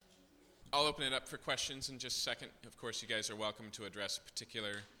I'll open it up for questions in just a second. Of course, you guys are welcome to address a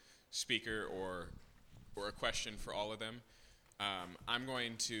particular speaker or a question for all of them. I'm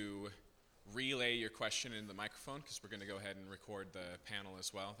going to relay your question into the microphone because we're going to go ahead and record the panel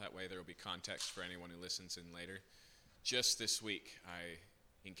as well. That way there will be context for anyone who listens in later. Just this week, I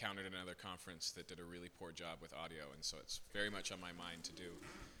encountered another conference that did a really poor job with audio, and so it's very much on my mind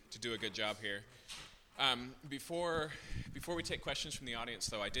to do a good job here. Before we take questions from the audience,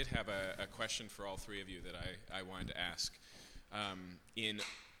 though, I did have a question for all three of you that I wanted to ask. In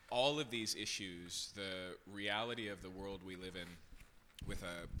all of these issues, the reality of the world we live in with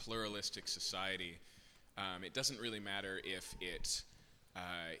a pluralistic society, it doesn't really matter if it's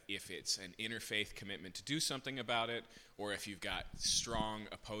an interfaith commitment to do something about it, or if you've got strong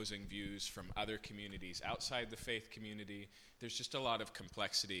opposing views from other communities outside the faith community. There's just a lot of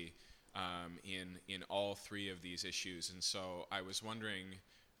complexity in all three of these issues, and so I was wondering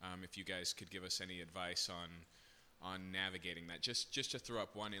if you guys could give us any advice on navigating that. Just to throw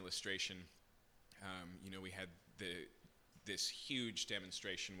up one illustration, we had this huge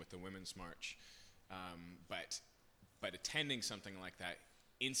demonstration with the Women's March, but attending something like that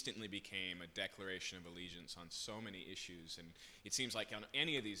instantly became a declaration of allegiance on so many issues, and it seems like on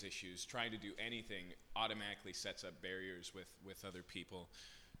any of these issues, trying to do anything automatically sets up barriers with other people,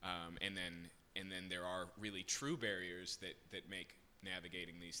 and then there are really true barriers that make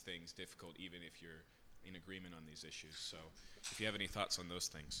navigating these things difficult, even if you're in agreement on these issues. So if you have any thoughts on those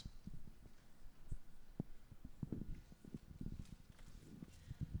things.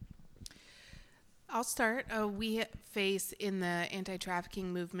 I'll start. We face in the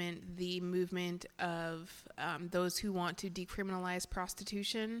anti-trafficking movement the movement of those who want to decriminalize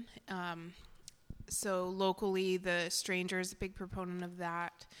prostitution. So locally, the Stranger is a big proponent of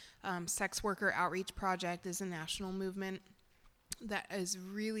that. Sex Worker Outreach Project is a national movement that is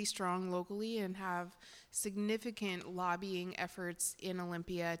really strong locally and have significant lobbying efforts in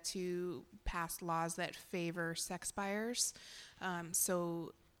Olympia to pass laws that favor sex buyers.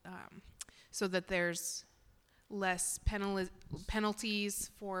 So that there's less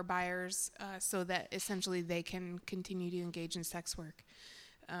penalties for buyers, so that essentially they can continue to engage in sex work.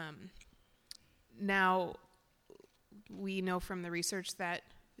 Now, we know from the research that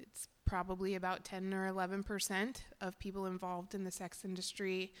it's probably about 10 or 11% of people involved in the sex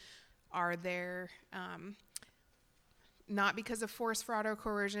industry are there not because of force, fraud, or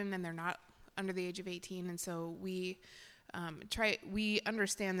coercion, and they're not under the age of 18, and so we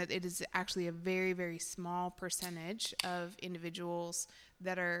understand that it is actually a very, very small percentage of individuals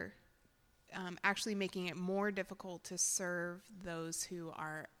that are actually making it more difficult to serve those who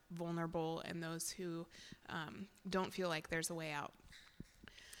are vulnerable and those who don't feel like there's a way out.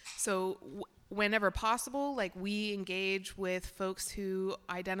 So whenever possible, we engage with folks who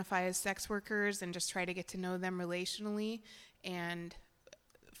identify as sex workers and just try to get to know them relationally. And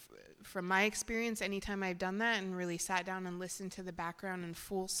from my experience, anytime I've done that and really sat down and listened to the background and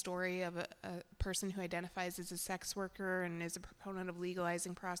full story of a person who identifies as a sex worker and is a proponent of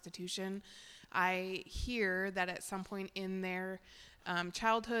legalizing prostitution, I hear that at some point in their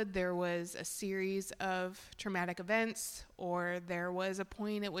childhood there was a series of traumatic events, or there was a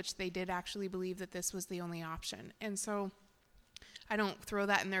point at which they did actually believe that this was the only option. And so I don't throw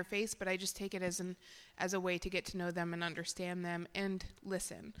that in their face, but I just take it as a way to get to know them and understand them and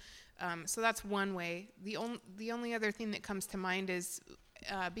listen. So that's one way. The only other thing that comes to mind is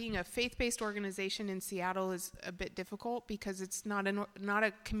being a faith-based organization in Seattle is a bit difficult because it's not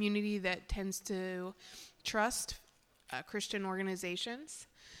a community that tends to trust Christian organizations,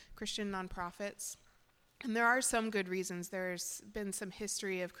 Christian nonprofits. And there are some good reasons. There's been some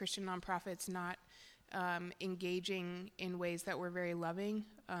history of Christian nonprofits not engaging in ways that were very loving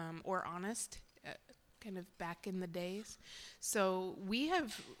or honest, kind of back in the days. So we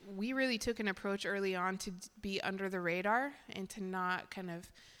really took an approach early on to be under the radar and to not kind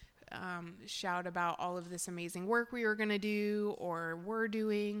of shout about all of this amazing work we were going to do or were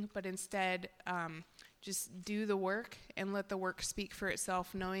doing, but instead just do the work and let the work speak for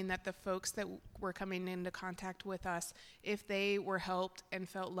itself, knowing that the folks that were coming into contact with us, if they were helped and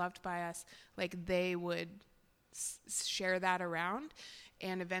felt loved by us, they would share that around.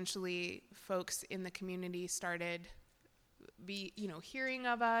 And eventually folks in the community started hearing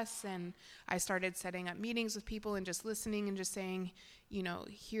of us, and I started setting up meetings with people and just listening and just saying,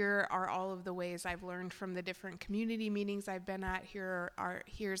 here are all of the ways I've learned from the different community meetings I've been at.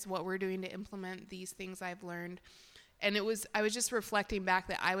 Here's what we're doing to implement these things I've learned. And I was just reflecting back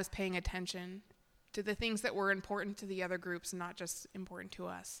that I was paying attention to the things that were important to the other groups, not just important to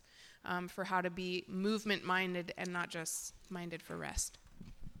us, for how to be movement-minded and not just minded for rest.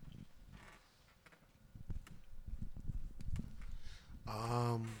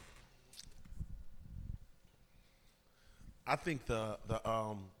 Um, I think the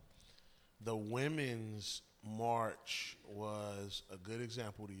women's march was a good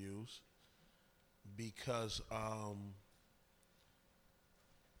example to use because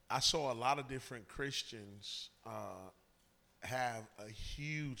I saw a lot of different Christians have a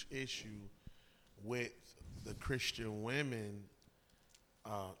huge issue with the Christian women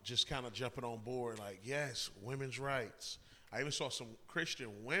just kind of jumping on board, like, yes, women's rights. I even saw some Christian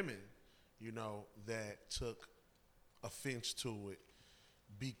women, that took offense to it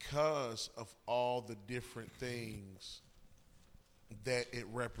because of all the different things that it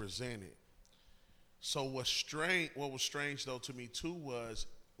represented. So what was strange though to me too was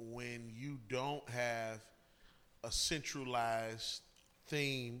when you don't have a centralized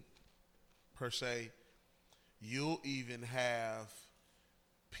theme per se, you'll even have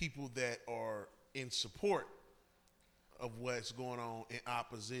people that are in support of what's going on in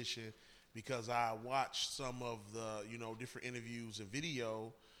opposition, because I watched some of the, different interviews and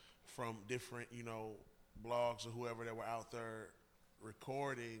video from different, blogs or whoever that were out there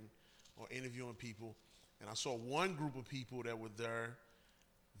recording or interviewing people. And I saw one group of people that were there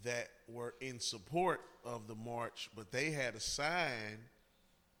that were in support of the march, but they had a sign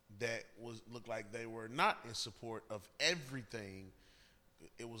that looked like they were not in support of everything.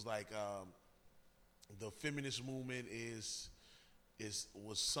 It was like the feminist movement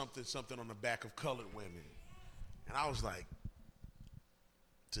was something on the back of colored women, and I was like,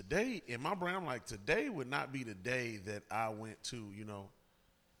 today in my brain, I'm like, today would not be the day that I went to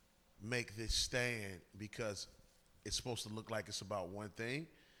make this stand, because it's supposed to look like it's about one thing,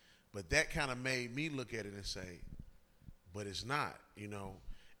 but that kind of made me look at it and say, but it's not,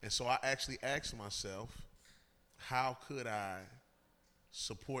 and so I actually asked myself, how could I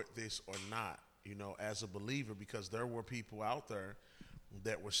support this or not, as a believer, because there were people out there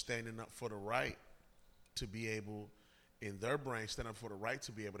that were standing up for the right to be able, in their brain, stand up for the right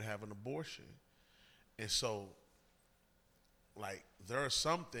to be able to have an abortion. And so, like, there are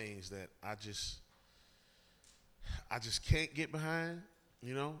some things that I just can't get behind,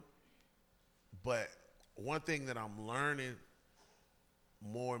 But one thing that I'm learning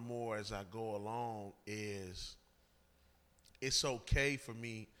more and more as I go along is it's okay for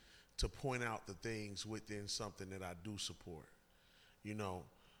me to point out the things within something that I do support,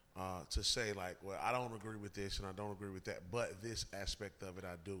 to say like, well, I don't agree with this and I don't agree with that, but this aspect of it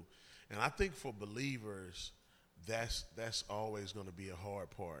I do. And I think for believers, that's always going to be a hard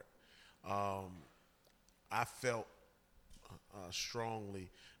part. I felt strongly,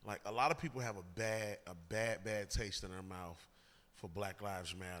 like, a lot of people have a bad taste in their mouth for Black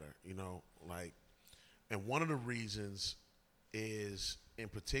Lives Matter, like, and one of the reasons is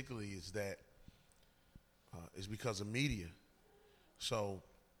that is because of media. So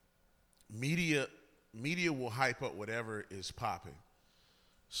media will hype up whatever is popping.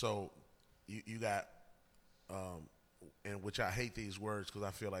 So you got, and which I hate these words because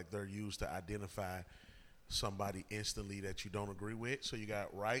I feel like they're used to identify somebody instantly that you don't agree with. So you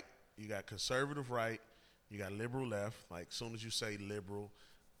got right, you got conservative right, you got liberal left. Like, as soon as you say liberal,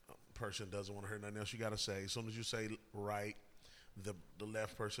 person doesn't want to hear nothing else you got to say. As soon as you say right, the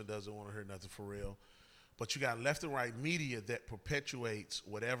left person doesn't want to hear nothing for real. But you got left and right media that perpetuates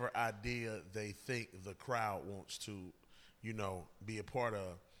whatever idea they think the crowd wants to, be a part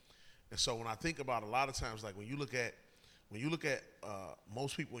of. And so when I think about a lot of times, like when you look at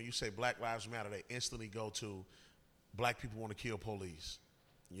most people, when you say Black Lives Matter, they instantly go to black people want to kill police.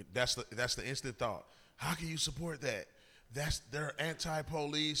 That's the instant thought. How can you support that? They're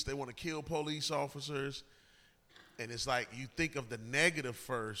anti-police. They want to kill police officers. And it's like you think of the negative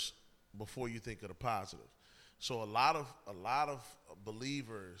first before you think of the positive. So a lot of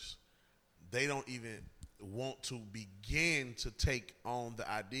believers, they don't even want to begin to take on the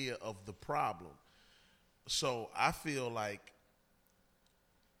idea of the problem. So I feel like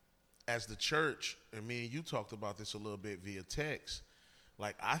as the church, and me and you talked about this a little bit via text,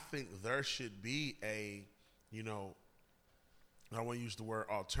 like, I think there should be a, I want to use the word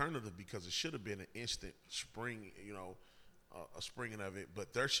alternative because it should have been an instant spring, a springing of it,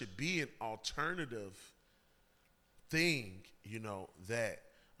 but there should be an alternative thing, that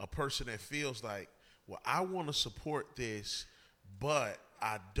a person that feels like, well, I want to support this, but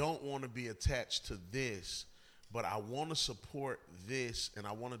I don't want to be attached to this, but I want to support this, and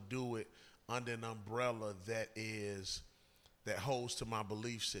I want to do it under an umbrella that holds to my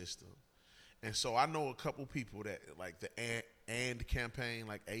belief system. And so I know a couple people that, like, the AND campaign,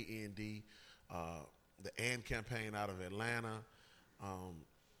 like AND, the AND campaign out of Atlanta.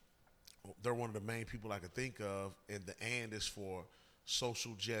 They're one of the main people I could think of, and the AND is for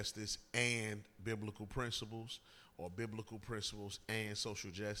social justice and biblical principles, or biblical principles and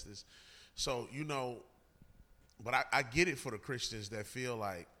social justice. So, but I get it for the Christians that feel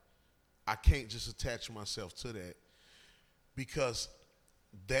like I can't just attach myself to that, because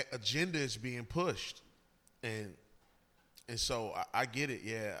that agenda is being pushed. And so I get it.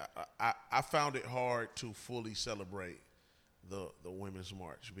 Yeah, I found it hard to fully celebrate the Women's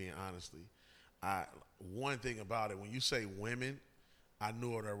March, being honestly. One thing about it, when you say women, I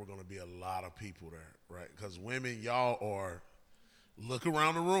knew there were going to be a lot of people there, right? Because women, y'all are, look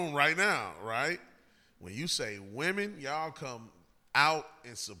around the room right now, right? When you say women, y'all come out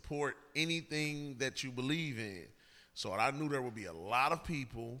and support anything that you believe in. So I knew there would be a lot of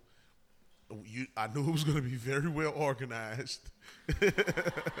people. I knew it was going to be very well organized.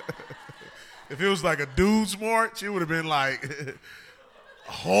 If it was like a dude's march, it would have been like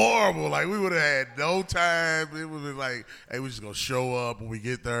horrible. Like, we would have had no time. It would have been like, hey, we're just going to show up when we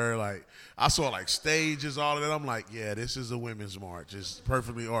get there. Like, I saw like stages, all of that. I'm like, yeah, this is a women's march. It's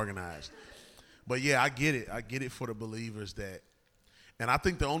perfectly organized. But yeah, I get it. I get it for the believers that, and I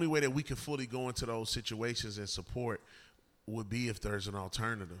think the only way that we can fully go into those situations and support would be if there's an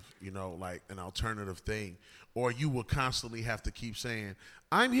alternative, like an alternative thing. Or you will constantly have to keep saying,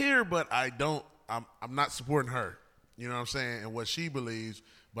 I'm here, but I'm not supporting her. You know what I'm saying? And what she believes,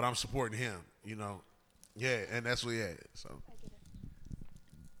 but I'm supporting him, Yeah, and that's what he had. So.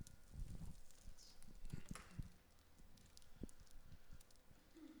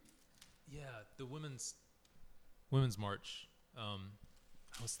 Yeah, the women's march. I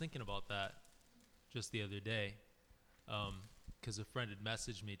was thinking about that just the other day, because a friend had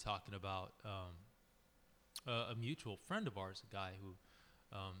messaged me talking about a mutual friend of ours, a guy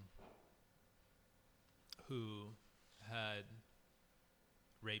who had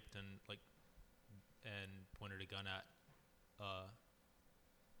raped and pointed a gun at a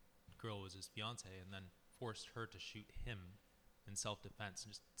girl, was his fiance, and then forced her to shoot him in self-defense.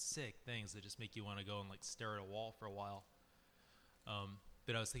 Just sick things that just make you want to go and like stare at a wall for a while.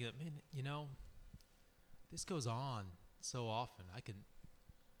 But I was thinking, man, this goes on so often.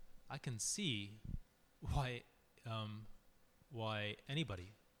 I can see why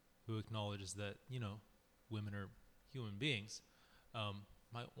anybody who acknowledges that women are human beings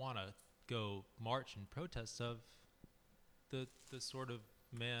might want to go march in protest of the sort of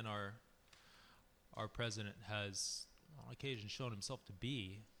man our president has on occasion shown himself to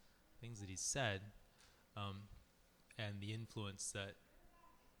be, things that he's said, and the influence that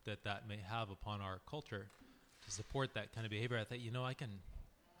may have upon our culture to support that kind of behavior. I thought,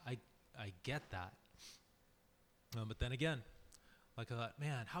 I get that. But then again, I thought,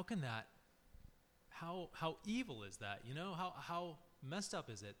 man, how can that, how evil is that? How messed up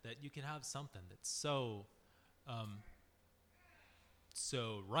is it that you can have something that's so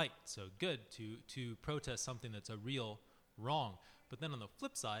right, so good to protest something that's a real wrong, but then on the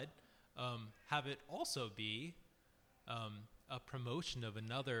flip side, have it also be a promotion of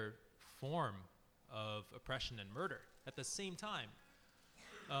another form of oppression and murder at the same time.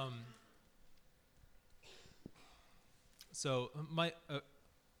 So my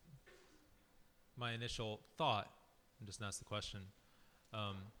initial thought, and just ask the question,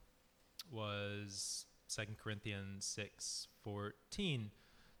 was 2 Corinthians 6:14.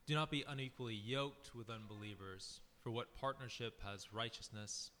 Do not be unequally yoked with unbelievers, for what partnership has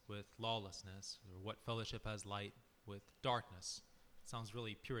righteousness with lawlessness, or what fellowship has light with darkness? Sounds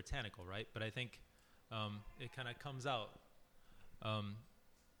really puritanical, right? But I think it kind of comes out.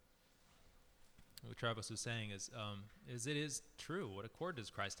 What Travis was saying is it is true. What accord does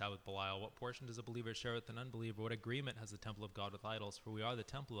Christ have with Belial? What portion does a believer share with an unbeliever? What agreement has the temple of God with idols? For we are the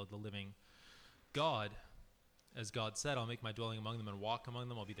temple of the living God. As God said, I'll make my dwelling among them and walk among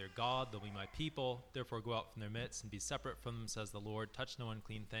them. I'll be their God. They'll be my people. Therefore go out from their midst and be separate from them, says the Lord. Touch no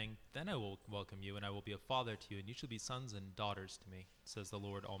unclean thing. Then I will welcome you, and I will be a father to you, and you shall be sons and daughters to me, says the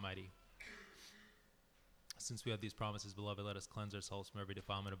Lord Almighty. Since we have these promises, beloved, let us cleanse ourselves from every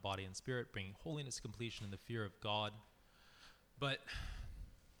defilement of body and spirit, bringing holiness to completion in the fear of God. But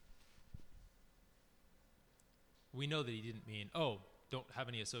we know that he didn't mean, don't have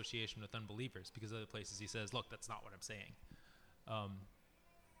any association with unbelievers, because other places he says, look, that's not what I'm saying.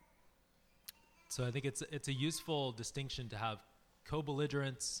 So I think it's a useful distinction to have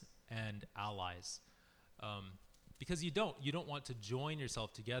co-belligerents and allies, because you don't want to join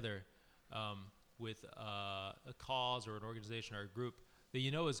yourself together with a cause or an organization or a group that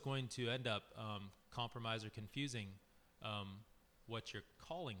is going to end up compromise or confusing what you're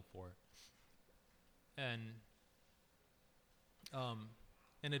calling for. And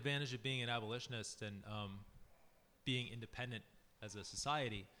an advantage of being an abolitionist and being independent as a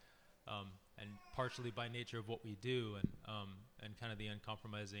society, and partially by nature of what we do, and kind of the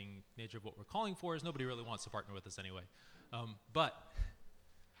uncompromising nature of what we're calling for, is nobody really wants to partner with us anyway. But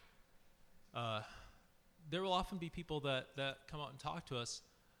there will often be people that come out and talk to us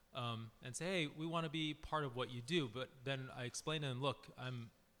and say, hey, we want to be part of what you do. But then I explain to them, look,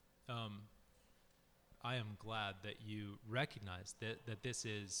 I am glad that you recognize that this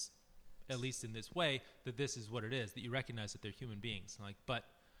is, at least in this way, that this is what it is, that you recognize that they're human beings. And but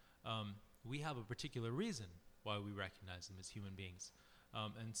we have a particular reason why we recognize them as human beings.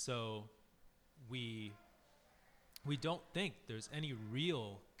 And so we don't think there's any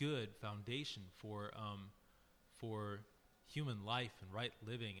real good foundation for human life and right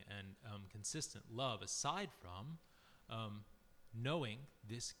living and consistent love aside from knowing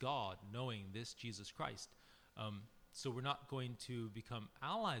this God, knowing this Jesus Christ. So we're not going to become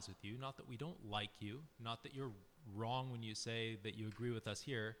allies with you, not that we don't like you, not that you're wrong when you say that you agree with us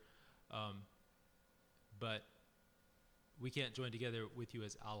here, but we can't join together with you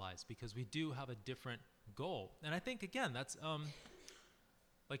as allies because we do have a different goal. And I think, again, that's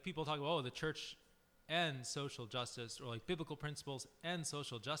like people talk about, the church and social justice, or like biblical principles and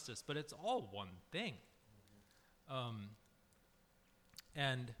social justice, but it's all one thing.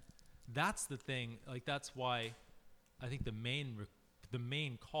 And that's the thing, like that's why I think the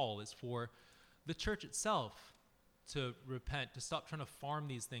main call is for the church itself to repent, to stop trying to farm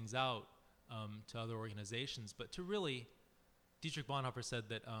these things out to other organizations, but to really, Dietrich Bonhoeffer said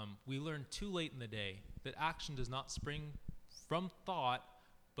that we learn too late in the day that action does not spring from thought,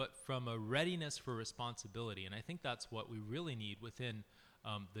 but from a readiness for responsibility. And I think that's what we really need within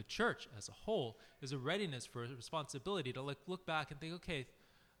the church as a whole, is a readiness for responsibility to look back and think, okay,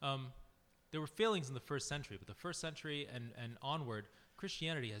 there were failings in the first century, but the first century and onward,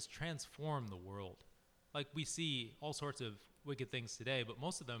 Christianity has transformed the world. Like we see all sorts of wicked things today, but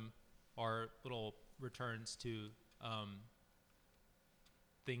most of them are little returns to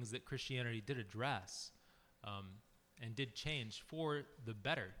things that Christianity did address and did change for the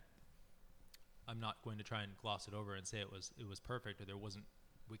better. I'm not going to try and gloss it over and say it was perfect or there wasn't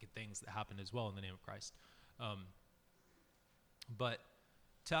wicked things that happened as well in the name of Christ. But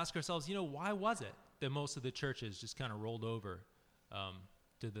to ask ourselves, why was it that most of the churches just kind of rolled over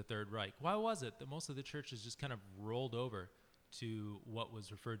to the Third Reich? Why was it that most of the churches just kind of rolled over to what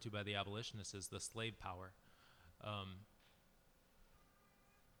was referred to by the abolitionists as the slave power?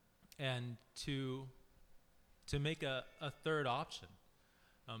 And to make a third option,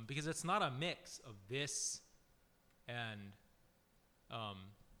 because it's not a mix of this and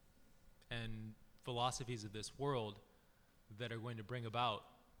philosophies of this world that are going to bring about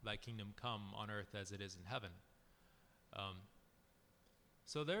thy kingdom come on earth as it is in heaven.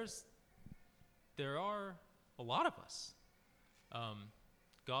 So there are a lot of us.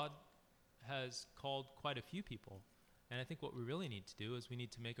 God has called quite a few people, and I think what we really need to do is we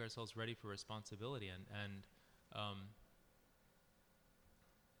need to make ourselves ready for responsibility and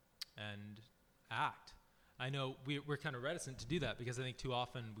act. I know we're kind of reticent to do that because I think too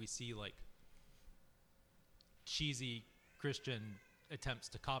often we see like cheesy Christian attempts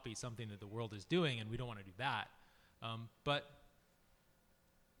to copy something that the world is doing, and we don't want to do that. But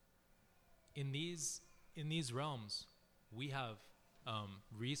in these realms, we have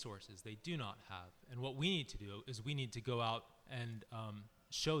resources they do not have, and what we need to do is we need to go out and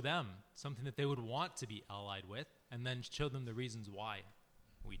show them something that they would want to be allied with, and then show them the reasons why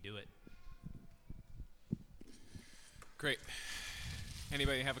we do it. Great.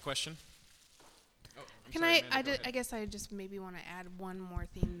 Anybody have a question? Oh, Can sorry, I? Amanda, I guess I just maybe want to add one more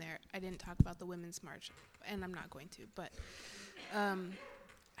thing there. I didn't talk about the Women's March, and I'm not going to. But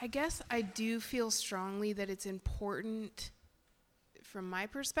I guess I do feel strongly that it's important, from my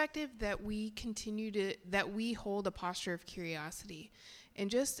perspective, that we we hold a posture of curiosity,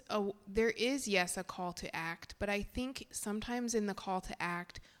 and there is, yes, a call to act, but I think sometimes in the call to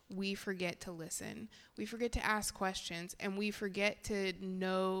act, we forget to listen. We forget to ask questions, and we forget to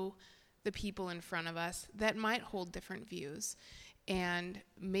know the people in front of us that might hold different views. And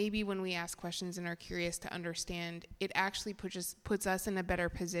maybe when we ask questions and are curious to understand, it actually puts us in a better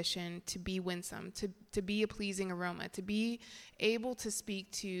position to be winsome, to be a pleasing aroma, to be able to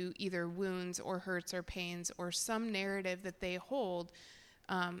speak to either wounds or hurts or pains or some narrative that they hold,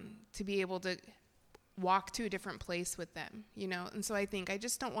 to be able to walk to a different place with them, And so I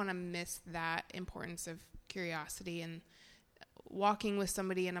just don't want to miss that importance of curiosity. And walking with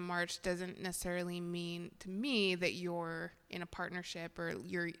somebody in a march doesn't necessarily mean to me that you're in a partnership or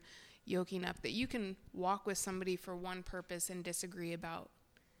you're yoking up, that you can walk with somebody for one purpose and disagree about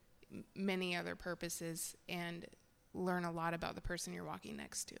many other purposes, and learn a lot about the person you're walking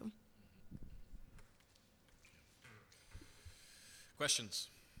next to. Questions?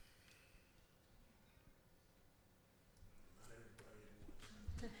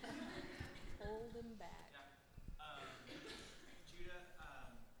 Hold him back. Judah,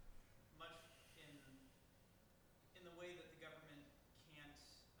 much in the way that the government can't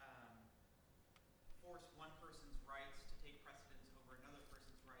force one person's rights to take precedence over another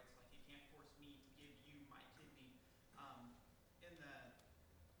person's rights, like he can't force me to give you my kidney.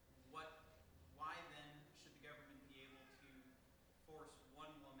 Why then should the government be able to force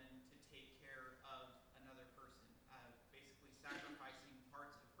one woman to take care of another person, basically sacrificing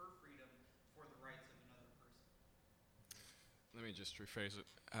parts of her freedom for the rights of another person? Let me just rephrase it.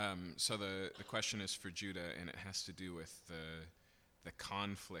 So the question is for Judah, and it has to do with the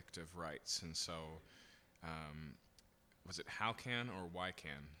conflict of rights. And so, was it how can or why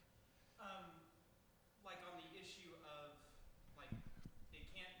can? Like on the issue of, like, it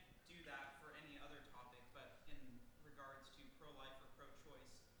can't do that for any other topic, but in regards to pro-life or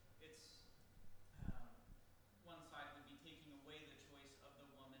pro-choice, it's one side would be taking away the choice of the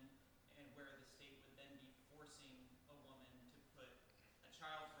woman, and where the state would then be forcing a woman to put a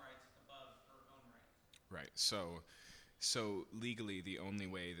child's rights above her own rights. Right. So legally, the only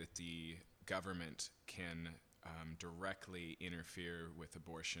way that the government can directly interfere with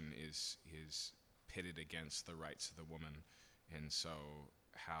abortion is pitted against the rights of the woman, and so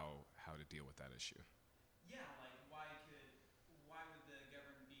how to deal with that issue? Yeah, like why should the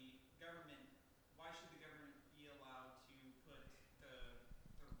government be allowed to put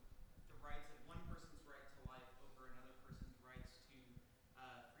the rights of one person's right to life over another person's rights to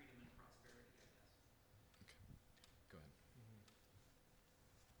freedom and prosperity, I guess. Go ahead.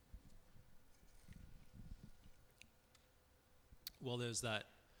 Well, there's that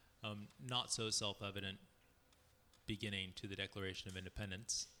not so self-evident beginning to the Declaration of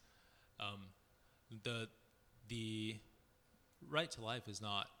Independence. The right to life is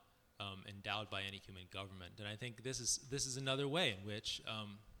not endowed by any human government, and I think this is another way in which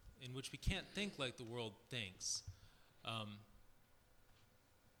we can't think like the world thinks.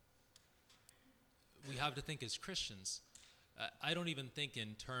 We have to think as Christians. I don't even think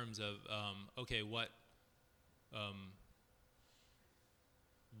in terms of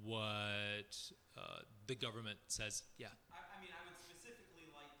what the government says. Yeah. I mean, I would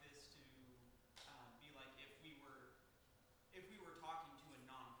specifically like this to be like if we were talking to a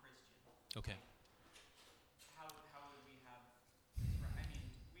non-Christian. Okay. How would we have? I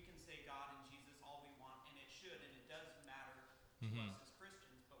mean, we can say God and Jesus all we want, and it should, and it does matter to us as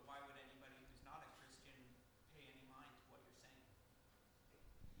Christians. But why would anybody who's not a Christian pay any mind to what you're saying?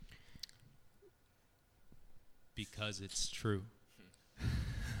 Because it's true.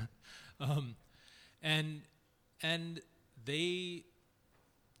 And they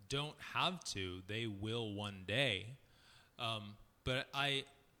don't have to. They will one day. But I,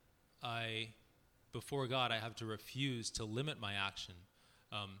 before God, I have to refuse to limit my action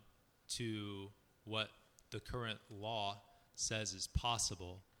to what the current law says is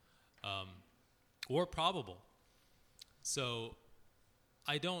possible or probable. So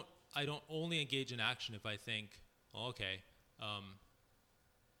I don't only engage in action if I think,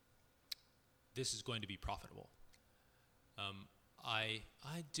 this is going to be profitable. I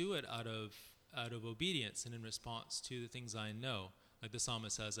do it out of obedience and in response to the things I know. Like the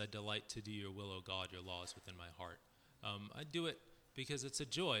psalmist says, I delight to do your will, O God, your law is within my heart. I do it because it's a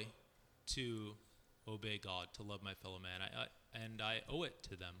joy to obey God, to love my fellow man. And I owe it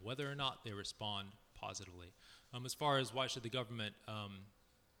to them, whether or not they respond positively. As far as why should the government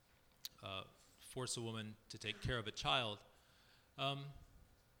force a woman to take care of a child,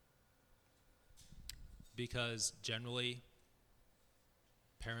 because generally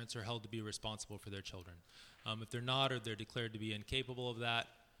parents are held to be responsible for their children. If they're not, or they're declared to be incapable of that,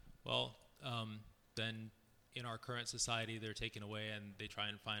 well, then in our current society they're taken away and they try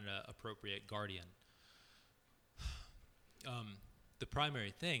and find an appropriate guardian. The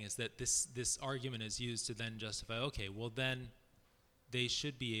primary thing is that this argument is used to then justify, then they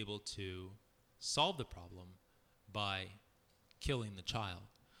should be able to solve the problem by killing the child.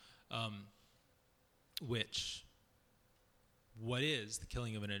 What is the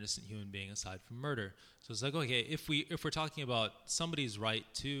killing of an innocent human being aside from murder? So it's like, if we're talking about somebody's right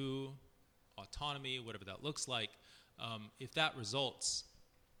to autonomy, whatever that looks like, if that results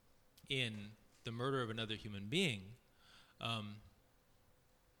in the murder of another human being,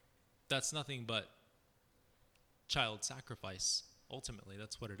 that's nothing but child sacrifice. Ultimately,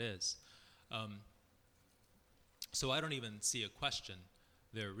 that's what it is. So I don't even see a question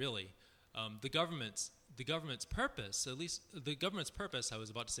there, really. The government's purpose, at least the government's purpose, I was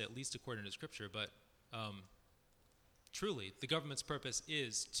about to say at least according to Scripture, but truly, the government's purpose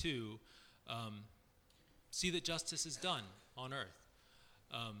is to see that justice is done on earth,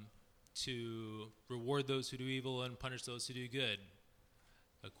 to reward those who do evil and punish those who do good,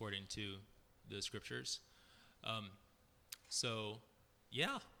 according to the Scriptures. So,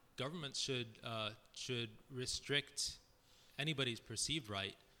 yeah, governments should restrict anybody's perceived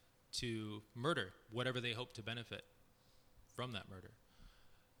right to murder, whatever they hope to benefit from that murder.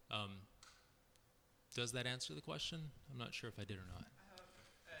 Does that answer the question? I'm not sure if I did or not.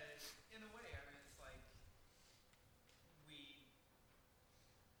 In a way, I mean, it's like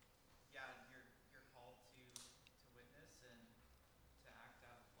you're called to witness and to act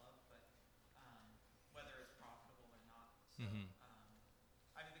out of love, but whether it's profitable or not. So,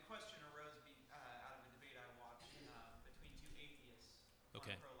 I mean, the question arose out of a debate I watched between two atheists,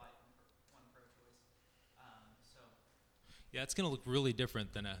 Okay. one pro-life and one pro-choice. Yeah, it's going to look really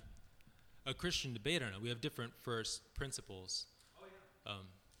different than a Christian debate on it. We have different first principles. Oh, yeah.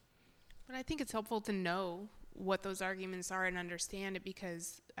 But I think it's helpful to know what those arguments are and understand it,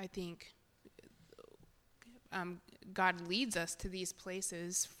 because I think God leads us to these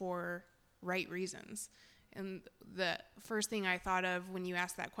places for right reasons. And the first thing I thought of when you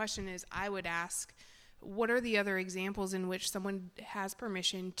asked that question is I would ask, what are the other examples in which someone has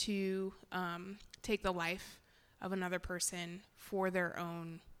permission to take the life of another person for their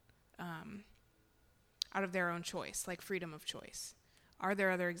own, out of their own choice, like freedom of choice? Are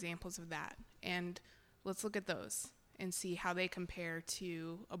there other examples of that? And let's look at those and see how they compare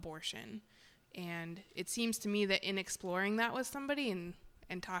to abortion. And it seems to me that in exploring that with somebody and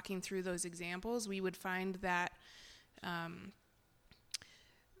talking through those examples, we would find that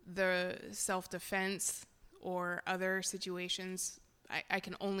the self-defense or other situations, I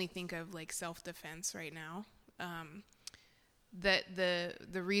can only think of like self-defense right now, that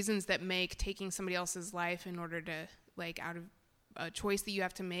the reasons that make taking somebody else's life in order to, like, out of a choice that you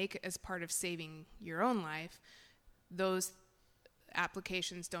have to make as part of saving your own life, those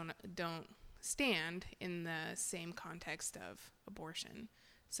applications don't stand in the same context of abortion.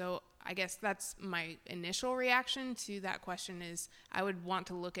 So I guess that's my initial reaction to that question, is I would want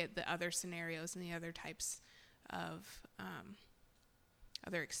to look at the other scenarios and the other types of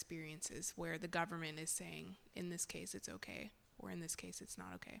other experiences where the government is saying, in this case it's okay, or in this case it's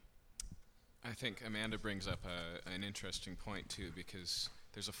not okay. I think Amanda brings up an interesting point too, because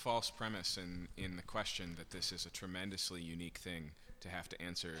there's a false premise in the question that this is a tremendously unique thing to have to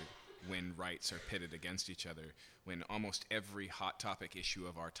answer when rights are pitted against each other, when almost every hot topic issue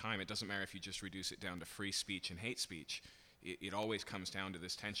of our time, it doesn't matter if you just reduce it down to free speech and hate speech, it always comes down to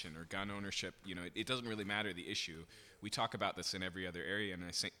this tension, or gun ownership. You know, it doesn't really matter the issue. We talk about this in every other area, and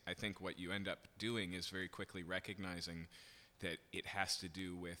I think what you end up doing is very quickly recognizing that it has to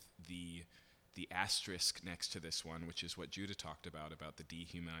do with the asterisk next to this one, which is what Judah talked about the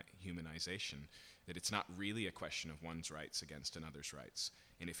dehumanization, that it's not really a question of one's rights against another's rights.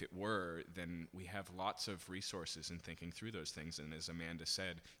 And if it were, then we have lots of resources in thinking through those things. And as Amanda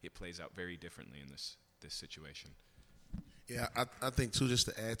said, it plays out very differently in this situation. Yeah, I think, too, just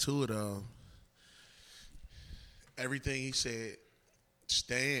to add to it, everything he said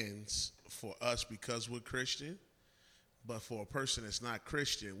stands for us because we're Christian. But for a person that's not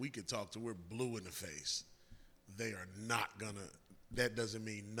Christian, we could talk to, we're blue in the face. They are not going to, that doesn't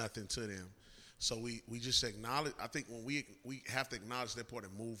mean nothing to them. So we just acknowledge, I think when we have to acknowledge that part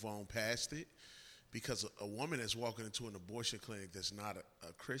and move on past it, because a woman that's walking into an abortion clinic that's not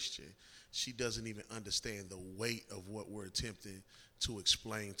a Christian, she doesn't even understand the weight of what we're attempting to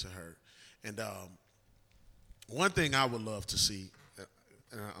explain to her. And one thing I would love to see,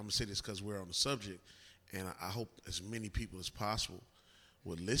 and I'm going to say this because we're on the subject, and I hope as many people as possible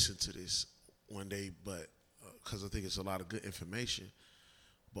would listen to this one day, but because I think it's a lot of good information.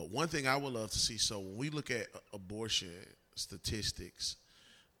 But one thing I would love to see, so when we look at abortion statistics,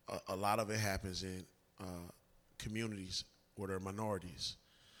 a lot of it happens in communities where there are minorities.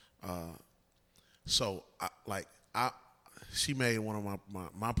 She made one of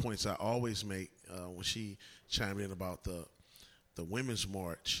my points I always make when she chimed in about the Women's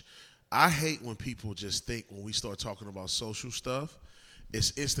March. I hate when people just think when we start talking about social stuff,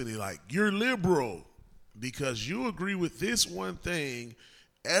 it's instantly like, you're liberal because you agree with this one thing,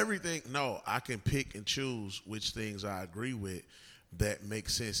 everything. No, I can pick and choose which things I agree with that make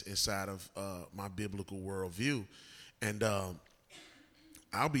sense inside of my biblical worldview. And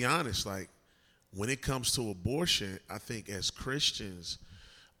I'll be honest, like, when it comes to abortion, I think as Christians,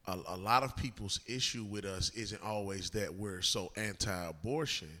 a lot of people's issue with us isn't always that we're so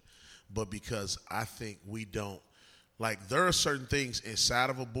anti-abortion, but because I think we don't, like, there are certain things inside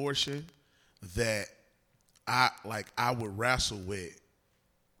of abortion that I would wrestle with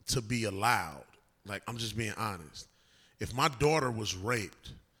to be allowed. Like, I'm just being honest. If my daughter was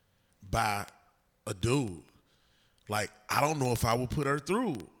raped by a dude, like, I don't know if I would put her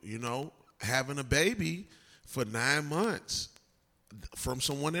through, having a baby for 9 months from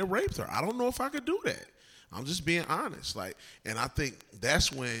someone that raped her. I don't know if I could do that. I'm just being honest. Like, and I think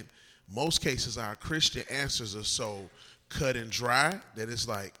that's when most cases our Christian answers are so cut and dry that it's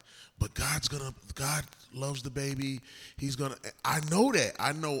like, but God loves the baby. I know that.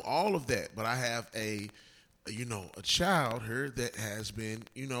 I know all of that, but I have a child here that has been,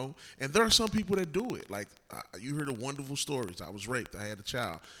 and there are some people that do it. Like, you hear the wonderful stories. I was raped. I had a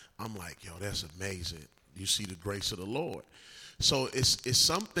child. I'm like, yo, that's amazing. You see the grace of the Lord. So it's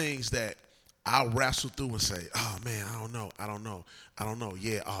some things that I'll wrestle through and say, oh man, I don't know.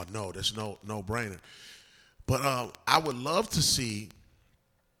 Yeah, oh no, that's no brainer. But I would love to see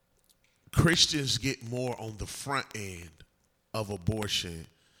Christians get more on the front end of abortion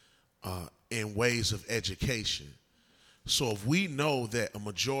in ways of education. So if we know that a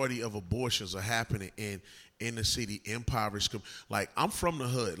majority of abortions are happening in inner city, impoverished, like, I'm from the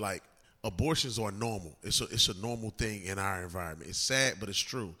hood, like, abortions are normal. It's a normal thing in our environment. It's sad, but it's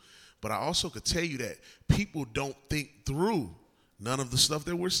true. But I also could tell you that people don't think through none of the stuff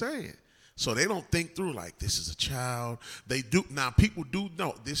that we're saying. So they don't think through, like, this is a child. They do. Now, people do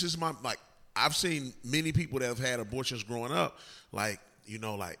know. This is I've seen many people that have had abortions growing up, like,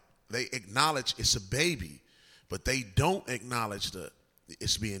 they acknowledge it's a baby, but they don't acknowledge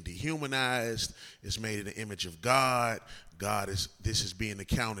it's being dehumanized. It's made in the image of God. This is being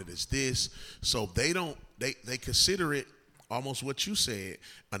accounted as this. So they consider it almost what you said,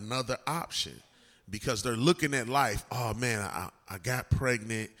 another option, because they're looking at life. Oh man, I got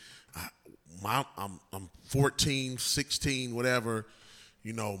pregnant. I'm 14, 16, whatever.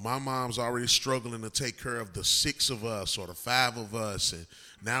 My mom's already struggling to take care of the 6 of us or the 5 of us, and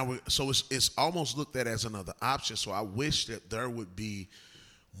now it's almost looked at as another option. So I wish that there would be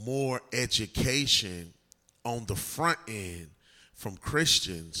more education on the front end from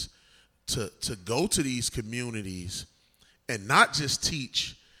Christians to go to these communities and not just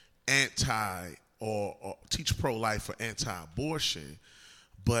teach or teach pro-life or anti-abortion,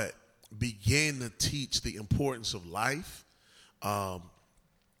 but begin to teach the importance of life,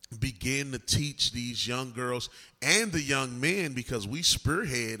 begin to teach these young girls and the young men, because we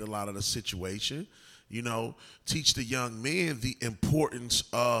spearhead a lot of the situation, teach the young men the importance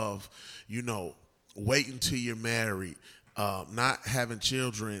of, waiting till you're married, not having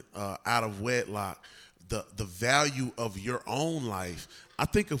children out of wedlock, the value of your own life. I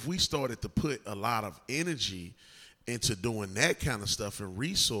think if we started to put a lot of energy into doing that kind of stuff and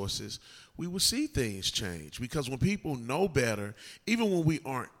resources, we would see things change. Because when people know better, even when we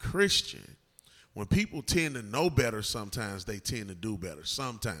aren't Christian, when people tend to know better, sometimes they tend to do better,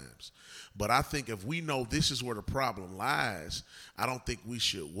 sometimes. But I think if we know this is where the problem lies, I don't think we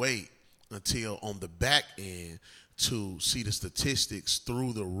should wait until on the back end to see the statistics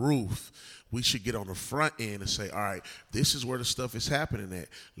through the roof. We should get on the front end and say, all right, this is where the stuff is happening at.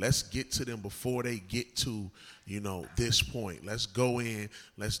 Let's get to them before they get to, this point. Let's go in.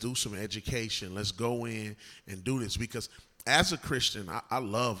 Let's do some education. Let's go in and do this. Because as a Christian, I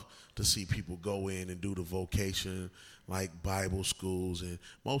love to see people go in and do the vocation, like Bible schools, and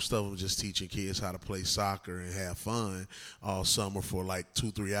most of them just teaching kids how to play soccer and have fun all summer for like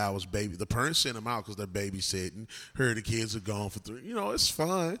 2-3 hours. The parents send them out because they're babysitting. Heard the kids are gone for 3. It's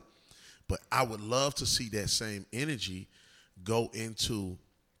fun. But I would love to see that same energy go into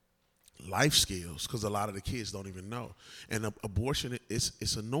life skills, because a lot of the kids don't even know. And abortion,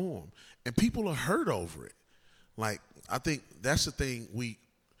 it's a norm. And people are hurt over it. Like, I think that's the thing we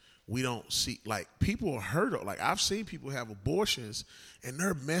don't see. Like, people are hurt. Like, I've seen people have abortions and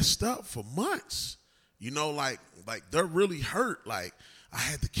they're messed up for months. Like they're really hurt. Like, I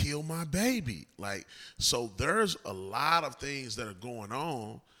had to kill my baby. Like, so there's a lot of things that are going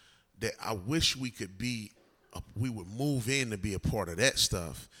on that I wish we would move in to be a part of that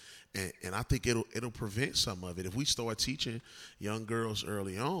stuff. And I think it'll prevent some of it. If we start teaching young girls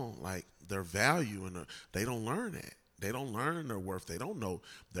early on, like, their value, and they don't learn that. They don't learn their worth. They don't know.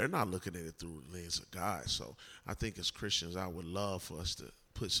 They're not looking at it through the lens of God. So I think as Christians, I would love for us to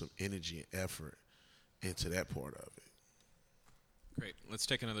put some energy and effort into that part of it. Great. Let's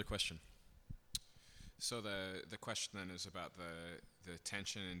take another question. So the question then is about the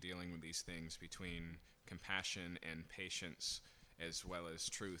tension in dealing with these things between compassion and patience, as well as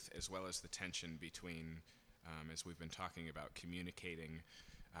truth, as well as the tension between, as we've been talking about, communicating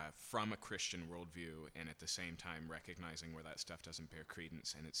from a Christian worldview, and at the same time recognizing where that stuff doesn't bear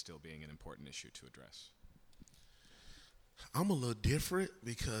credence and it still being an important issue to address? I'm a little different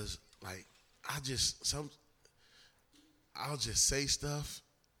because, like, I'll just say stuff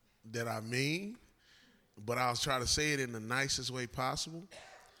that I mean, but I'll try to say it in the nicest way possible.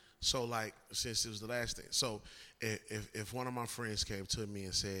 So, like, since it was the last thing. So, if one of my friends came to me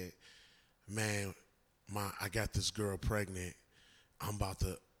and said, man, I got this girl pregnant, I'm about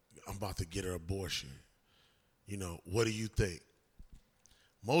to get her abortion. You know, what do you think?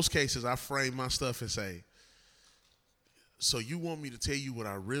 Most cases, I frame my stuff and say, so you want me to tell you what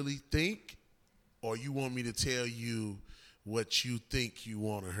I really think, or you want me to tell you what you think you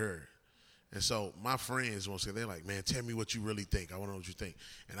want to hear? And so my friends won't say, they're like, man, tell me what you really think. I want to know what you think.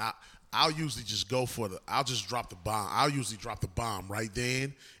 And I'll usually just I'll just drop the bomb. I'll usually drop the bomb right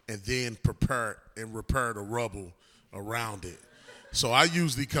then and then prepare and repair the rubble around it. So I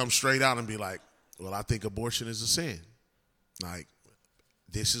usually come straight out and be like, well, I think abortion is a sin. Like,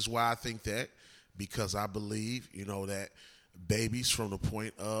 this is why I think that, because I believe, you know, that babies from the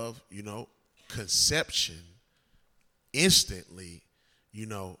point of, you know, conception, instantly, you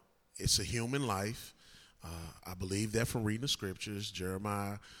know, it's a human life. I believe that from reading the scriptures.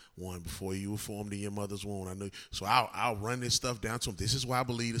 Jeremiah 1, before you were formed in your mother's womb, I knew. So I'll run this stuff down to them. This is why I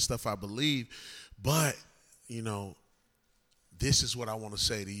believe the stuff I believe. But, you know, this is what I want to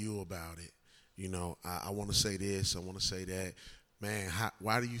say to you about it. You know, I want to say this. I want to say that. Man,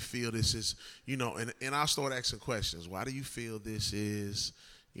 why do you feel this is, you know, and I'll start asking questions. Why do you feel this is,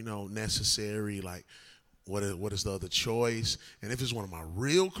 you know, necessary? Like, what is the other choice? And if it's one of my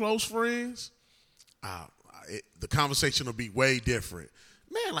real close friends, the conversation will be way different.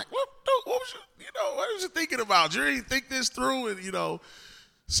 Man, like, what was you thinking about? You didn't think this through, and you know.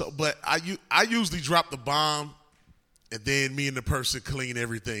 So, but I usually drop the bomb, and then me and the person clean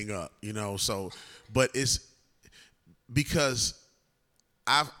everything up, you know. So, but it's because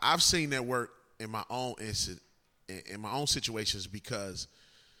I've seen that work in my own situations, because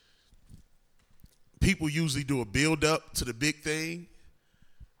people usually do a build up to the big thing,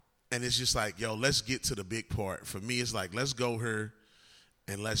 and it's just like, yo, let's get to the big part. For me, it's like, let's go here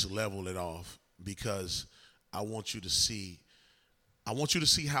and let's level it off, because I want you to see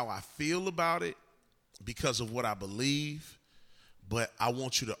how I feel about it because of what I believe, but I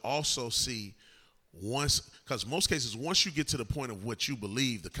want you to also see because most cases, once you get to the point of what you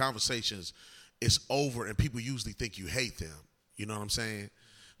believe, the conversations is over, and people usually think you hate them. You know what I'm saying?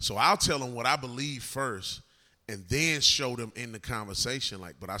 So I'll tell them what I believe first, and then show them in the conversation,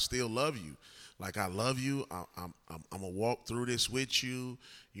 like, but I still love you. Like, I love you. I'm gonna walk through this with you.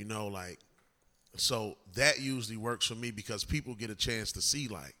 You know, like, so that usually works for me, because people get a chance to see,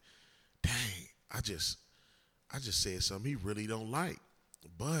 like, dang, I just said something he really don't like,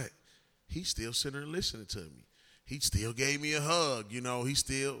 but he's still sitting there listening to me. He still gave me a hug, you know. He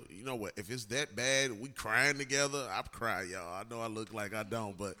still, you know what, if it's that bad, we crying together. I cry, y'all. I know I look like I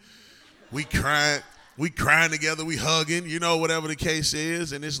don't, but we crying together, we hugging, you know, whatever the case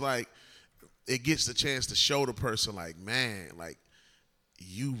is. And it's like, it gets the chance to show the person, like, man, like,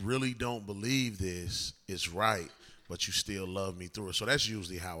 you really don't believe this is right, but you still love me through it. So that's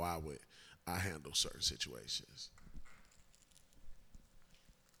usually how I handle certain situations.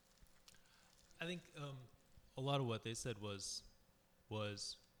 I think a lot of what they said was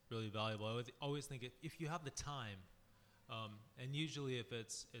really valuable. I would always think if you have the time, and usually if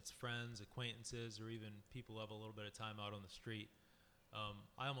it's friends, acquaintances, or even people who have a little bit of time out on the street,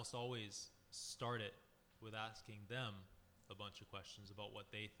 I almost always start it with asking them a bunch of questions about what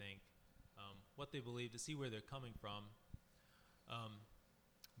they think, what they believe, to see where they're coming from.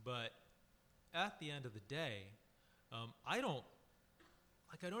 But at the end of the day, I don't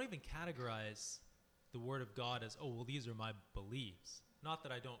even categorize the Word of God as, oh, well, these are my beliefs. Not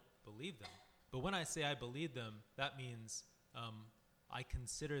that I don't believe them, but when I say I believe them, that means I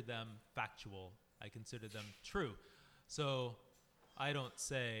consider them factual. I consider them true. So I don't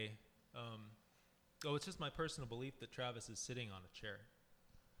say, oh, it's just my personal belief that Travis is sitting on a chair.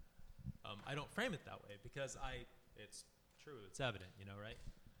 I don't frame it that way, because it's true, it's evident, you know, right?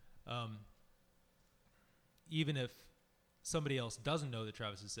 Even if somebody else doesn't know that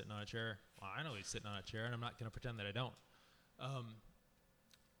Travis is sitting on a chair, well, I know he's sitting on a chair, and I'm not going to pretend that I don't.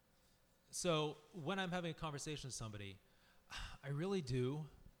 So when I'm having a conversation with somebody, I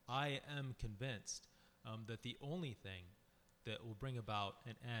am convinced that the only thing that will bring about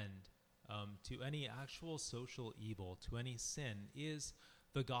an end to any actual social evil, to any sin, is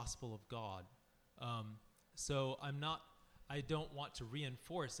the gospel of God. So I don't want to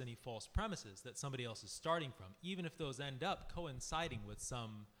reinforce any false premises that somebody else is starting from, even if those end up coinciding with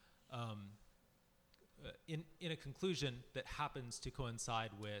some in a conclusion that happens to coincide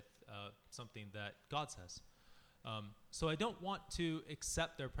with something that God says. So I don't want to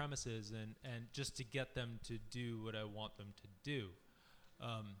accept their premises and just to get them to do what I want them to do.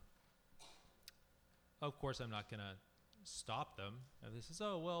 Of course, I'm not going to stop them. And this is,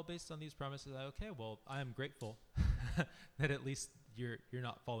 oh, well, based on these premises, okay, well, I am grateful that at least you're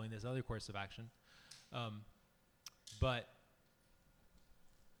not following this other course of action. But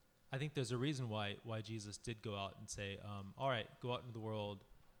I think there's a reason why Jesus did go out and say, all right, go out into the world,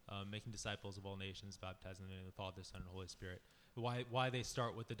 making disciples of all nations, baptizing them in the name of the Father, Son, and Holy Spirit. Why they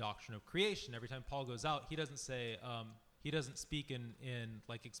start with the doctrine of creation. Every time Paul goes out, he doesn't say, he doesn't speak in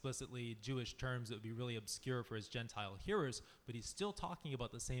like explicitly Jewish terms that would be really obscure for his Gentile hearers, but he's still talking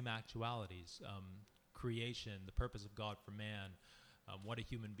about the same actualities, creation, the purpose of God for man, what a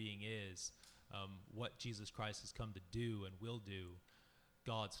human being is, what Jesus Christ has come to do and will do,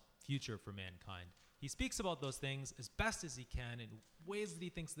 God's future for mankind. He speaks about those things as best as he can in ways that he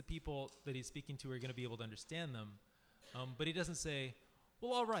thinks the people that he's speaking to are going to be able to understand them. But he doesn't say,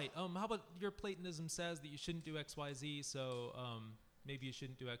 well, all right, how about your Platonism says that you shouldn't do X, Y, Z, so maybe you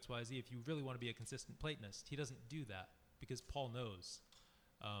shouldn't do X, Y, Z if you really want to be a consistent Platonist. He doesn't do that because Paul knows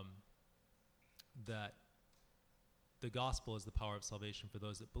that the gospel is the power of salvation for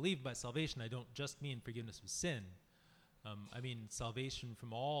those that believe. By salvation, I don't just mean forgiveness of sin. I mean salvation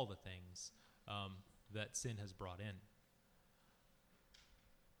from all the things that sin has brought in.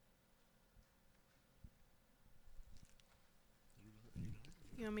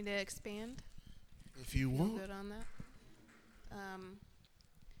 You want me to expand? If you Feel want. good on that?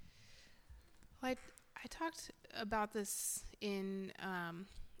 Well, I talked about this in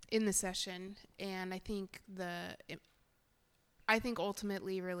the session, and I think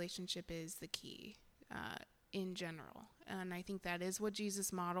ultimately relationship is the key in general, and I think that is what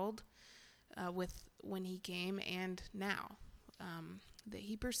Jesus modeled with when he came and now. That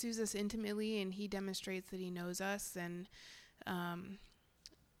he pursues us intimately, and he demonstrates that he knows us, and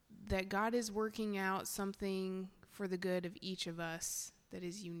that God is working out something for the good of each of us that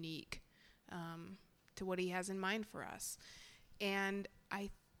is unique to what he has in mind for us. And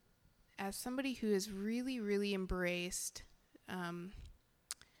as somebody who has really, really embraced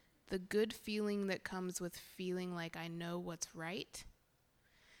the good feeling that comes with feeling like I know what's right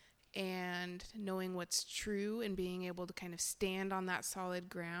and knowing what's true and being able to kind of stand on that solid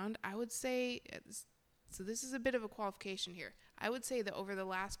ground, I would say, so this is a bit of a qualification here. I would say that over the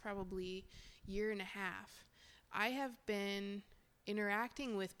last probably year and a half, I have been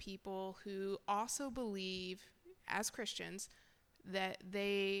interacting with people who also believe, as Christians, that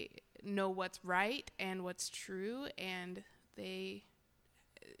they know what's right and what's true, and they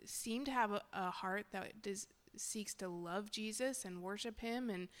seem to have a heart that seeks to love Jesus and worship him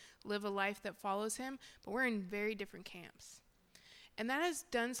and live a life that follows him, but we're in very different camps. And that has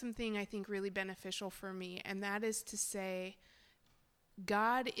done something I think really beneficial for me, and that is to say,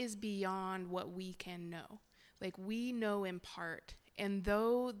 God is beyond what we can know. Like, we know in part. And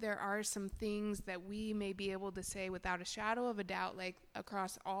though there are some things that we may be able to say without a shadow of a doubt, like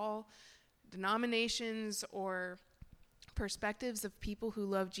across all denominations or perspectives of people who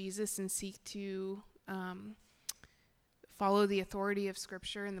love Jesus and seek to follow the authority of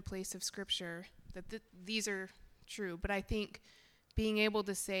Scripture and the place of Scripture, that these are true. But I think being able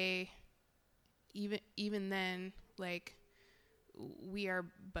to say, even then, like, we are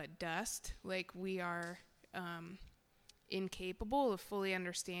but dust, like we are incapable of fully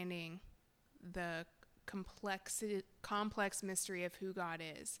understanding the complex mystery of who God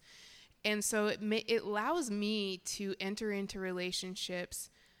is. And so it allows me to enter into relationships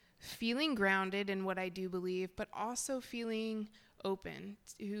feeling grounded in what I do believe, but also feeling open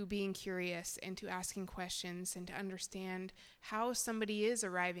to being curious and to asking questions and to understand how somebody is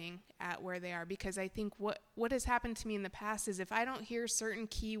arriving at where they are. Because I think what has happened to me in the past is if I don't hear certain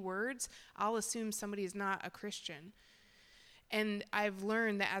key words, I'll assume somebody is not a Christian. And I've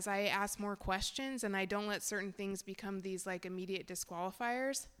learned that as I ask more questions and I don't let certain things become these like immediate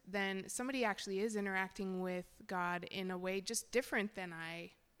disqualifiers, then somebody actually is interacting with God in a way just different than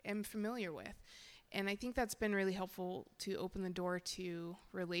I am familiar with. And I think that's been really helpful to open the door to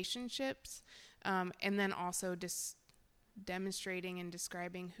relationships, and then also just demonstrating and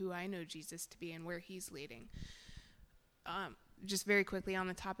describing who I know Jesus to be and where he's leading. Just very quickly on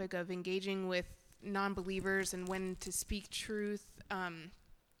the topic of engaging with non-believers and when to speak truth, I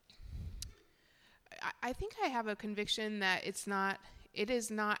think I have a conviction that it's not it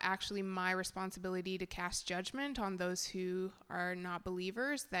is not actually my responsibility to cast judgment on those who are not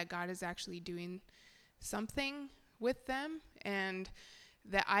believers, that God is actually doing something with them, and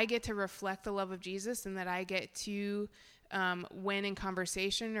that I get to reflect the love of Jesus, and that I get to, when in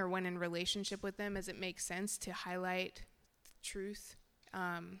conversation or when in relationship with them, as it makes sense, to highlight truth,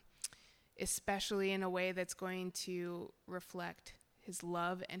 especially in a way that's going to reflect his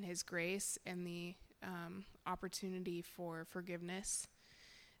love and his grace and the opportunity for forgiveness.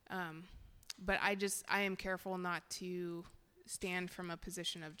 But I am careful not to stand from a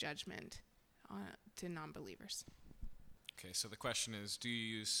position of judgment to non-believers. Okay, so the question is, do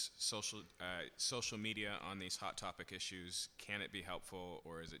you use social media on these hot topic issues? Can it be helpful,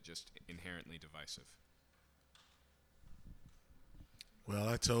 or is it just inherently divisive? Well,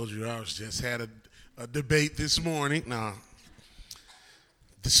 I told you I was just had a debate this morning. Now,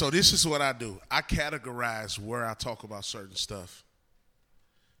 so this is what I do. I categorize where I talk about certain stuff.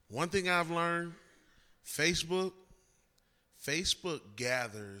 One thing I've learned, Facebook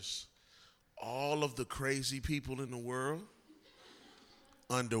gathers all of the crazy people in the world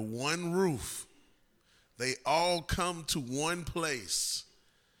under one roof. They all come to one place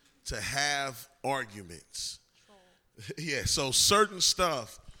to have arguments. Yeah, so certain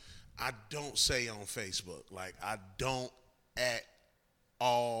stuff I don't say on Facebook. Like, I don't at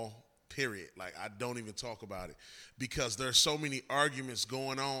all, period. Like, I don't even talk about it because there's so many arguments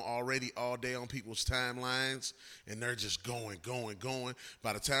going on already all day on people's timelines, and they're just going.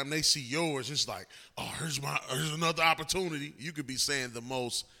 By the time they see yours, it's like, oh, here's another opportunity. You could be saying the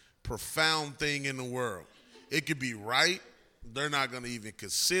most profound thing in the world. It could be right. They're not going to even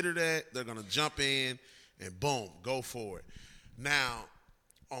consider that. They're going to jump in and boom, go for it. Now,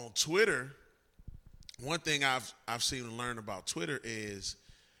 on Twitter, one thing I've seen and learned about Twitter is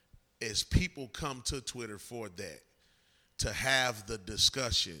people come to Twitter for that, to have the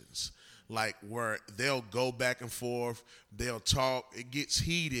discussions, like where they'll go back and forth, they'll talk, it gets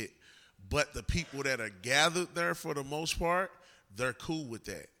heated, but the people that are gathered there for the most part, they're cool with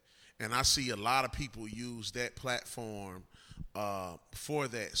that. And I see a lot of people use that platform for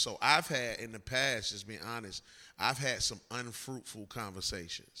that. So I've had in the past, just being honest, I've had some unfruitful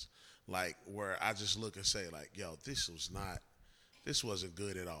conversations, like where I just look and say, like, yo, this wasn't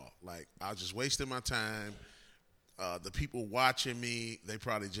good at all. Like, I was just wasting my time. The people watching me, they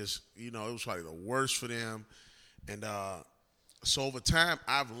probably just, it was probably the worst for them. And so over time,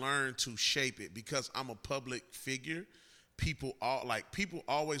 I've learned to shape it because I'm a public figure. People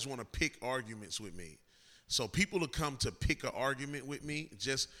always want to pick arguments with me. So people will come to pick an argument with me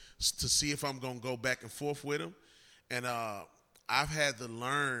just to see if I'm going to go back and forth with them. And I've had to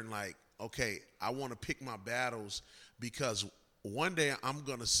learn, like, okay, I want to pick my battles because one day I'm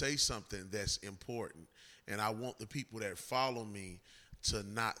going to say something that's important. And I want the people that follow me to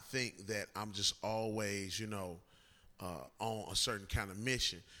not think that I'm just always, on a certain kind of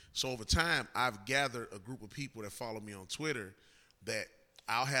mission. So over time, I've gathered a group of people that follow me on Twitter that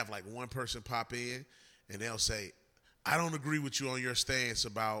I'll have like one person pop in and they'll say, I don't agree with you on your stance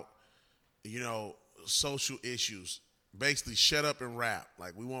about, social issues. Basically, shut up and rap.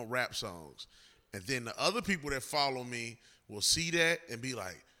 Like, we want rap songs. And then the other people that follow me will see that and be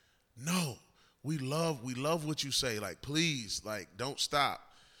like, no, we love what you say. Like, please, like, don't stop.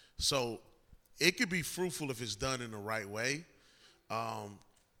 So it could be fruitful if it's done in the right way. I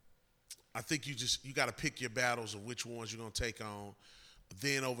think you got to pick your battles of which ones you're going to take on.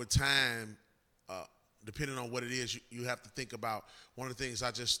 Then over time, depending on what it is, you have to think about. One of the things I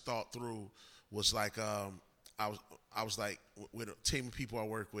just thought through was like, I was like with a team of people I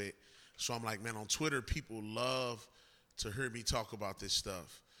work with. So I'm like, man, on Twitter, people love to hear me talk about this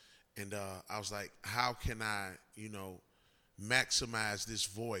stuff. And I was like, how can I, maximize this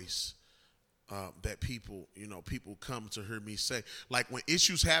voice that people come to hear me say. Like, when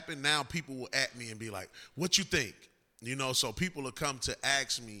issues happen now, people will at me and be like, what you think? So people will come to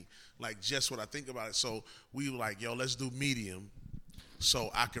ask me, like, just what I think about it. So we were like, yo, let's do Medium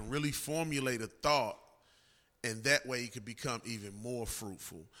so I can really formulate a thought, and that way it could become even more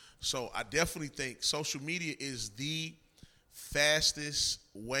fruitful. So I definitely think social media is the fastest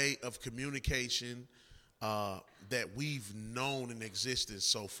way of communication that we've known in existence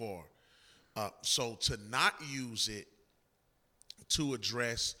so far. So to not use it to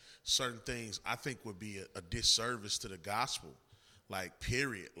address certain things, I think would be a disservice to the gospel, like,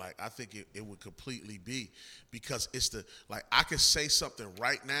 period. Like, I think it would completely be, because it's I could say something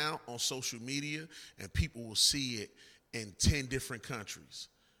right now on social media and people will see it in 10 different countries.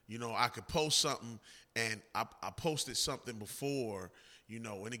 I could post something, and I posted something before,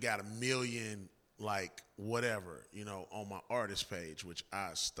 and it got 1 million like whatever, you know, on my artist page, which I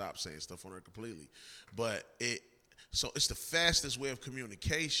stopped saying stuff on there completely. But it's the fastest way of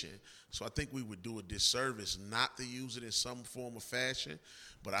communication. So I think we would do a disservice not to use it in some form of fashion.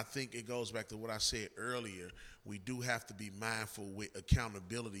 But I think it goes back to what I said earlier. We do have to be mindful with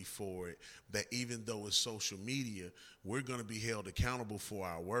accountability for it, that even though it's social media, we're going to be held accountable for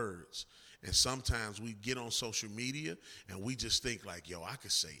our words. And sometimes we get on social media and we just think like, yo, I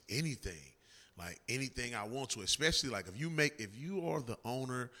could say anything. Like anything I want to, especially like if you are the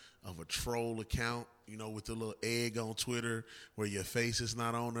owner of a troll account, you know, with the little egg on Twitter where your face is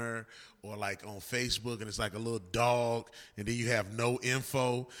not on there, or like on Facebook and it's like a little dog and then you have no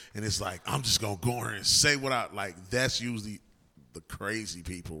info and it's like, I'm just going to go in and say what I like. That's usually the crazy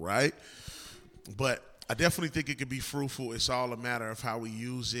people, right? But I definitely think it could be fruitful. It's all a matter of how we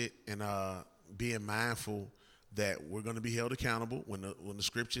use it and being mindful that we're going to be held accountable when the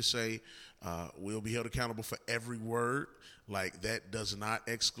scriptures say we'll be held accountable for every word. Like that does not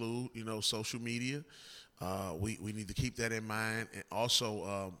exclude, you know, social media. We need to keep that in mind. And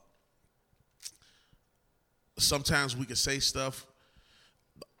also, sometimes we can say stuff.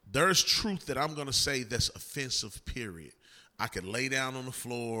 There's truth that I'm going to say that's offensive, period. I could lay down on the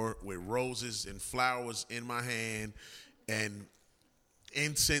floor with roses and flowers in my hand and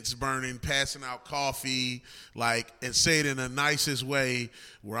incense burning, passing out coffee, like, and say it in the nicest way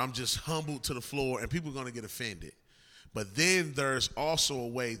where I'm just humbled to the floor and people are going to get offended. But then there's also a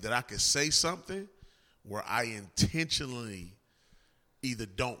way that I can say something where I intentionally either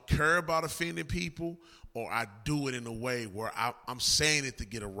don't care about offending people or I do it in a way where I'm saying it to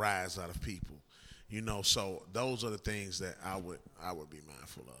get a rise out of people. You know, so those are the things that I would be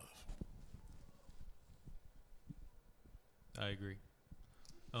mindful of. I agree.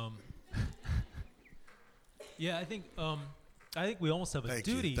 Yeah, I think we almost have a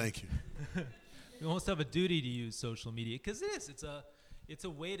duty. Thank you. We almost have a duty to use social media because it's a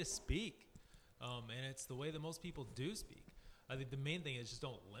way to speak, and it's the way that most people do speak. I think the main thing is just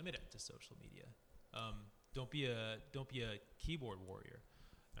don't limit it to social media. Don't be a keyboard warrior.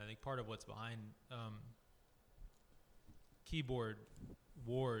 And I think part of what's behind keyboard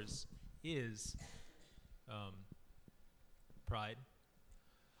wars is pride.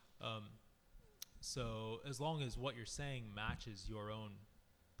 So as long as what you're saying matches your own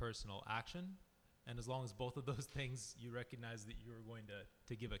personal action, and as long as both of those things you recognize that you're going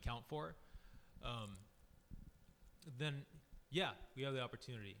to give account for, then yeah, we have the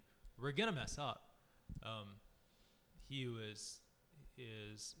opportunity. We're gonna mess up. He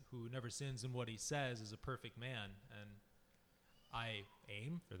who never sins in what he says is a perfect man, and I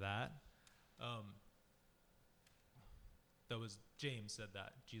aim for that. That was James said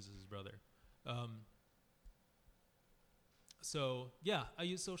that, Jesus' brother. So yeah, I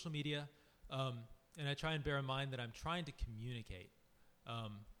use social media, and I try and bear in mind that I'm trying to communicate.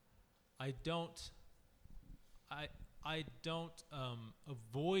 I don't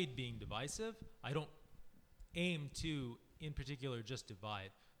avoid being divisive. I don't aim to, in particular, just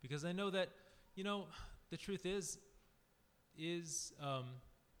divide, because I know that, you know, the truth is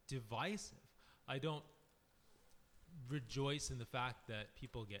divisive. I don't rejoice in the fact that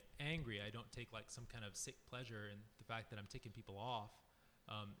people get angry. I don't take like some kind of sick pleasure in the fact that I'm ticking people off,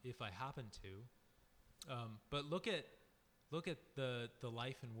 if I happen to. But look at the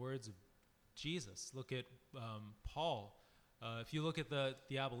life and words of Jesus. Look at Paul. If you look at the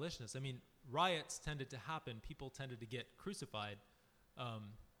abolitionists, I mean, riots tended to happen. People tended to get crucified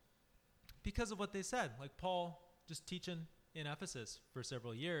because of what they said. Like Paul just teaching in Ephesus for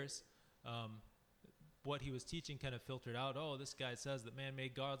several years. What he was teaching kind of filtered out. Oh, this guy says that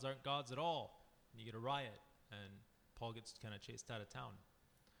man-made gods aren't gods at all. And you get a riot, and Paul gets kind of chased out of town.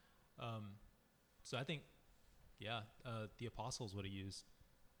 So I think, yeah, the apostles would have used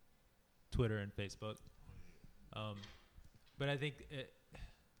Twitter and Facebook. But I think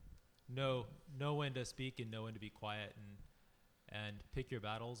know when to speak and know when to be quiet, and pick your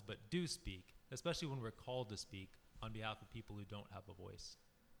battles, but do speak, especially when we're called to speak on behalf of people who don't have a voice.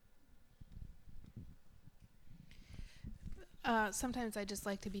 Sometimes I just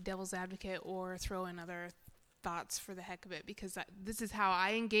like to be devil's advocate or throw in other thoughts for the heck of it, because this is how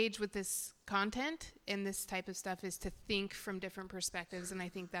I engage with this content and this type of stuff, is to think from different perspectives, and I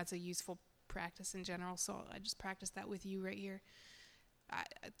think that's a useful practice in general. So I just practice that with you right here.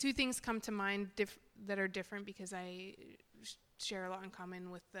 Two things come to mind that are different, because I share a lot in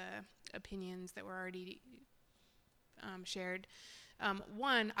common with the opinions that were already shared.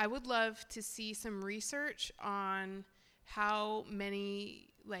 One, I would love to see some research on how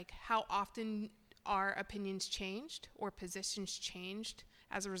often are opinions changed or positions changed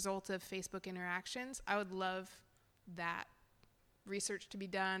as a result of Facebook interactions. I would love that research to be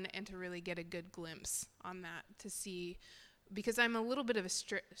done and to really get a good glimpse on that, to see, because I'm a little bit of a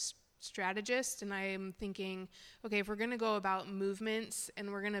strategist, and I am thinking, okay, if we're going to go about movements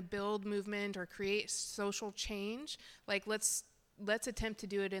and we're going to build movement or create social change, like let's attempt to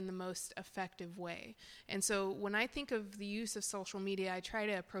do it in the most effective way. And so when I think of the use of social media, I try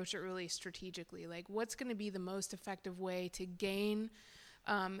to approach it really strategically. Like, what's going to be the most effective way to gain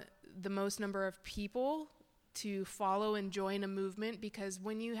the most number of people to follow and join a movement? Because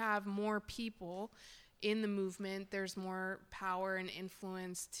when you have more people in the movement, there's more power and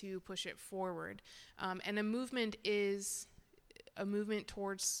influence to push it forward. And a movement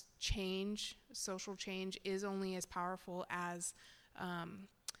towards change, social change, is only as powerful as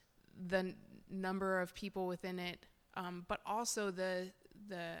the number of people within it, but also the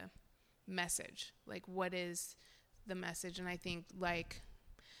message. Like, what is the message? And I think, like,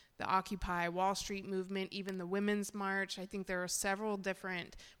 the Occupy Wall Street movement, even the Women's March, I think there are several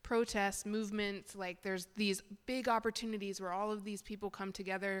different protest movements. Like, there's these big opportunities where all of these people come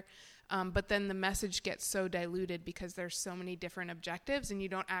together, but then the message gets so diluted because there's so many different objectives and you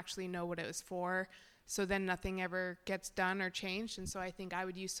don't actually know what it was for. So then nothing ever gets done or changed. And so I think I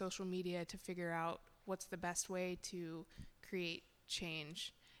would use social media to figure out what's the best way to create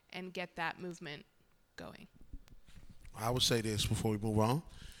change and get that movement going. I would say this before we move on.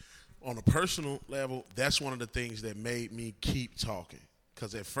 On a personal level, that's one of the things that made me keep talking.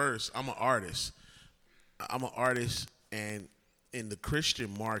 Because at first, I'm an artist. And in the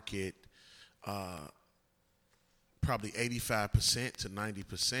Christian market, probably 85% to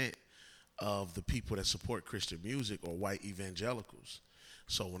 90% of the people that support Christian music are white evangelicals.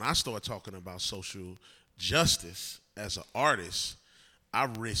 So when I start talking about social justice as an artist, I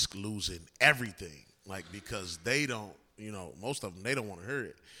risk losing everything. Like, because they don't, most of them, they don't want to hear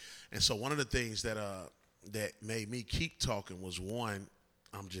it. And so one of the things that made me keep talking was, one,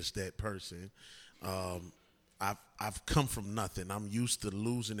 I'm just that person. I've come from nothing. I'm used to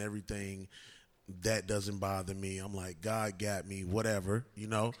losing everything. That doesn't bother me. I'm like, God got me, whatever,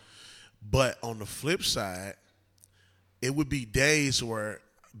 But on the flip side, it would be days where,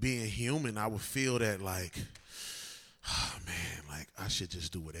 being human, I would feel that, like, oh, man, like, I should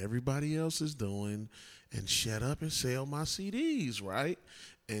just do what everybody else is doing and shut up and sell my CDs, right?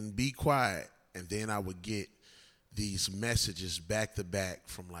 And be quiet. And then I would get these messages back to back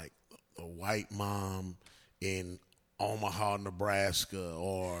from, like, a white mom in Omaha, Nebraska,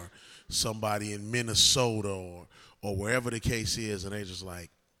 or somebody in Minnesota, or wherever the case is, and they just like,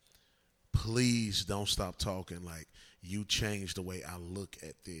 please don't stop talking. Like, you changed the way I look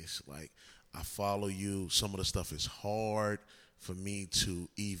at this. Like, I follow you. Some of the stuff is hard for me to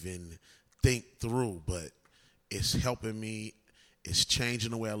even think through, but it's helping me. It's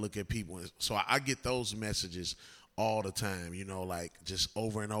changing the way I look at people. So I get those messages all the time, like, just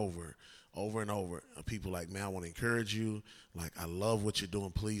over and over. People like, man, I want to encourage you. Like, I love what you're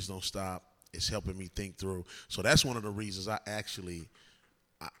doing. Please don't stop. It's helping me think through. So that's one of the reasons I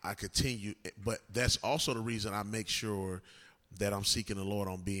continue. But that's also the reason I make sure that I'm seeking the Lord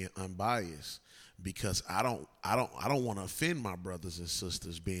on being unbiased, because I don't want to offend my brothers and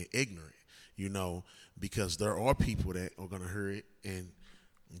sisters being ignorant, because there are people that are going to hear it and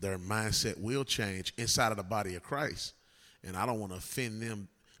their mindset will change inside of the body of Christ. And I don't want to offend them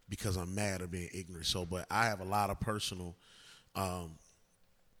because I'm mad or being ignorant. So, but I have a lot of personal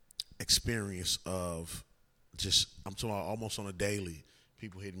experience of just, I'm talking about almost on a daily,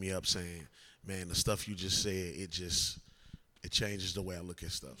 people hitting me up saying, man, the stuff you just said, it changes the way I look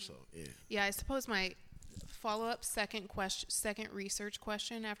at stuff. So, yeah. Yeah, I suppose my follow-up second research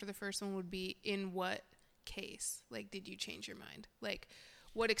question after the first one would be, in what case? Like, did you change your mind? Like,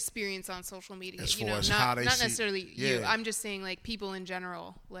 what experience on social media? As far as how they not see, necessarily yeah. you. I'm just saying, like, people in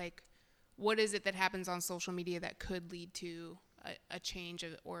general. Like, what is it that happens on social media that could lead to a change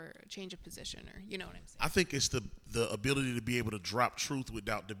of position, or you know what I'm saying? I think it's the ability to be able to drop truth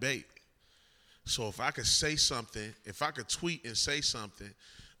without debate. So if I could say something, if I could tweet and say something,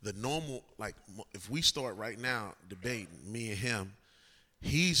 the normal, like, if we start right now debating, me and him,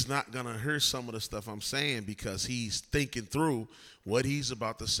 he's not going to hear some of the stuff I'm saying because he's thinking through what he's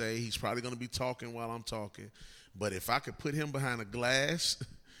about to say. He's probably going to be talking while I'm talking. But if I could put him behind a glass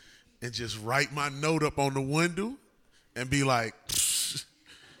and just write my note up on the window and be like,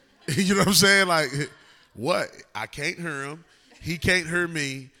 you know what I'm saying? Like, what? I can't hear him. He can't hear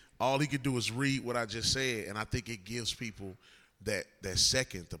me. All he can do is read what I just said. And I think it gives people that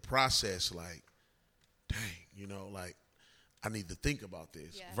second to process, like, dang, like, I need to think about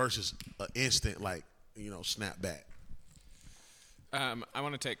this, versus an instant, like, snap back. I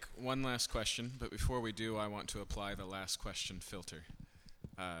want to take one last question, but before we do, I want to apply the last question filter.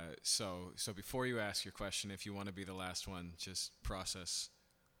 So before you ask your question, if you want to be the last one, just process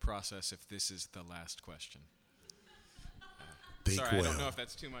if this is the last question. Think Sorry, well. I don't know if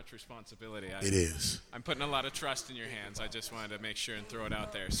that's too much responsibility. It is. I'm putting a lot of trust in your hands. I just wanted to make sure and throw it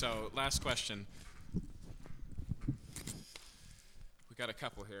out there. So, last question. We got a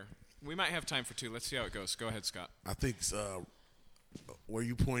couple here. We might have time for two. Let's see how it goes. Go ahead, Scott. I think, were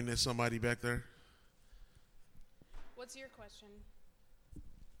you pointing at somebody back there? What's your question?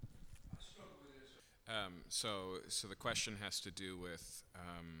 So the question has to do with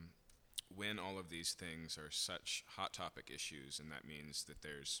when all of these things are such hot topic issues, and that means that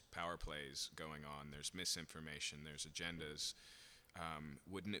there's power plays going on, there's misinformation, there's agendas.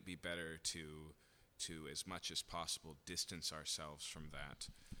 Wouldn't it be better to as much as possible distance ourselves from that?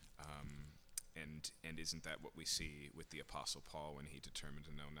 And isn't that what we see with the Apostle Paul when he determined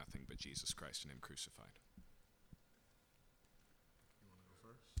to know nothing but Jesus Christ and him crucified?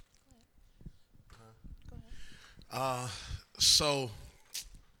 So,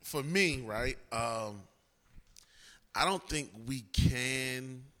 for me, right, I don't think we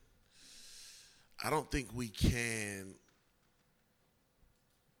can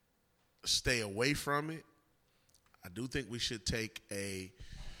stay away from it. I do think we should take I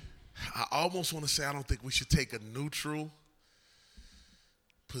almost want to say I don't think we should take a neutral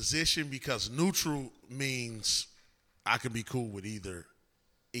position, because neutral means I can be cool with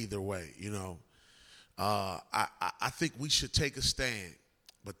either way, you know. I think we should take a stand,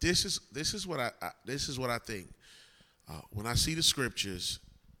 but this is what I think. When I see the scriptures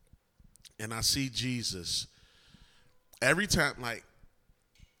and I see Jesus, every time, like,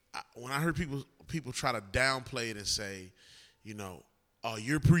 when I heard people try to downplay it and say, you know, oh,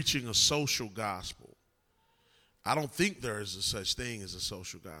 you're preaching a social gospel. I don't think there is a such thing as a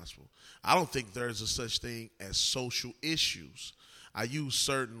social gospel. I don't think there is a such thing as social issues. I use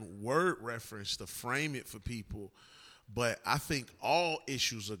certain word reference to frame it for people, but I think all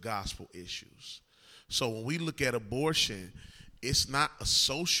issues are gospel issues. So when we look at abortion, it's not a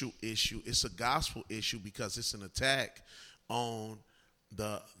social issue, it's a gospel issue, because it's an attack on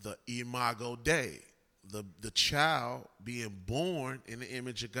the imago Dei, the child being born in the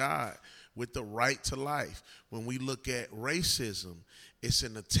image of God with the right to life. When we look at racism, it's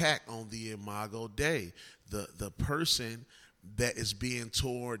an attack on the imago Dei, the person that is being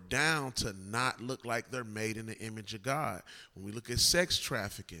torn down to not look like they're made in the image of God. When we look at sex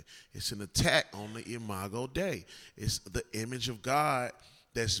trafficking, it's an attack on the imago Dei. It's the image of God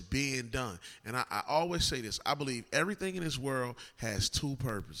that's being done. And I always say this. I believe everything in this world has two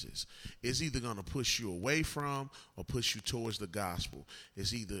purposes. It's either going to push you away from or push you towards the gospel.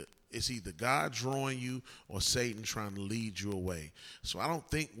 It's either God drawing you or Satan trying to lead you away. So I don't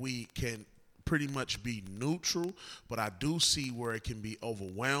think we can pretty much be neutral, but I do see where it can be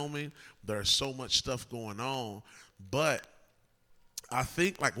overwhelming. There's so much stuff going on, but I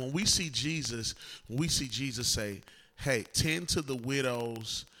think, like, when we see Jesus say, hey, tend to the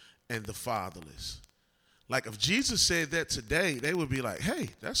widows and the fatherless. Like, if Jesus said that today, they would be like, hey,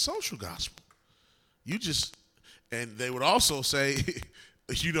 that's social gospel. And they would also say,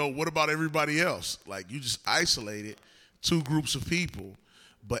 you know, what about everybody else? Like, you just isolated two groups of people,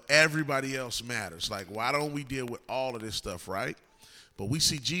 but everybody else matters. Like, why don't we deal with all of this stuff, right? But we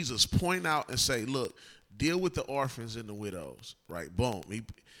see Jesus point out and say, look, deal with the orphans and the widows, right? Boom.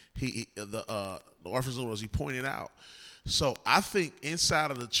 The orphans and widows, he pointed out. So I think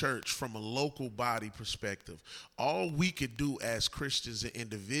inside of the church, from a local body perspective, all we could do as Christians and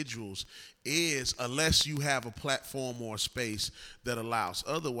individuals is, unless you have a platform or a space that allows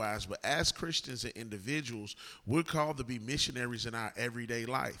otherwise, but as Christians and individuals, we're called to be missionaries in our everyday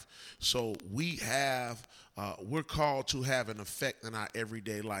life. So we're called to have an effect in our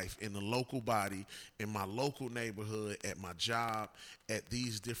everyday life, in the local body, in my local neighborhood, at my job, at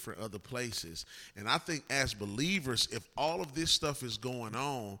these different other places. And I think as believers, if all of this stuff is going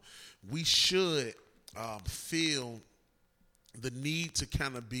on, we should feel the need to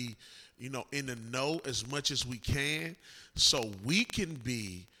kind of be, you know, in the know as much as we can, so we can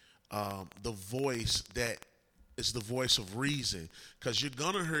be the voice that is the voice of reason. Because you're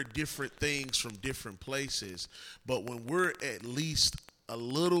going to hear different things from different places, but when we're at least a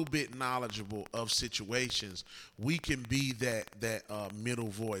little bit knowledgeable of situations, we can be that middle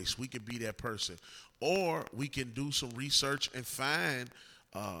voice. We can be that person. Or we can do some research and find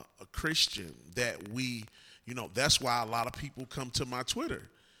a Christian that we, you know, that's why a lot of people come to my Twitter,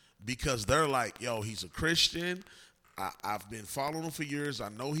 because they're like, yo, he's a Christian. I've been following him for years. I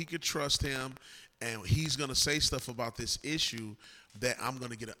know he could trust him, and he's going to say stuff about this issue, that I'm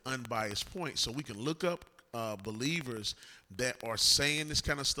going to get an unbiased point. So we can look up believers that are saying this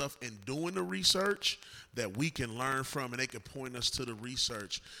kind of stuff and doing the research that we can learn from, and they can point us to the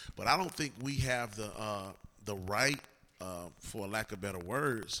research. But I don't think we have the right, for lack of better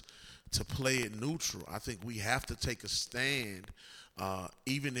words, to play it neutral. I think we have to take a stand,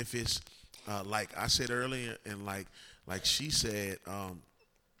 even if it's like I said earlier, and like she said,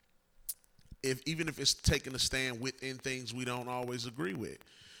 even if it's taking a stand within things we don't always agree with.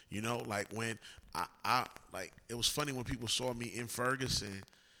 You know, like when I like, it was funny when people saw me in Ferguson,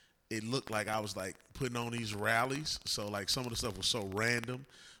 it looked like I was like putting on these rallies. So like some of the stuff was so random.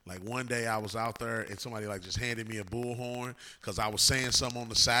 Like one day I was out there and somebody like just handed me a bullhorn because I was saying something on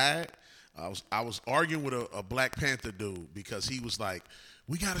the side. I was arguing with a Black Panther dude because he was like,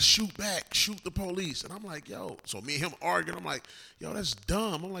 we got to shoot back, shoot the police. And I'm like, yo. So me and him arguing. I'm like, yo, that's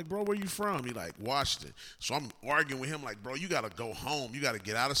dumb. I'm like, bro, where you from? He like, Washington. So I'm arguing with him like, bro, you got to go home. You got to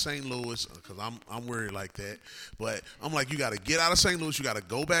get out of St. Louis because I'm worried like that. But I'm like, you got to get out of St. Louis. You got to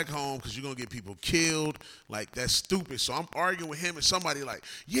go back home because you're going to get people killed. Like, that's stupid. So I'm arguing with him and somebody like,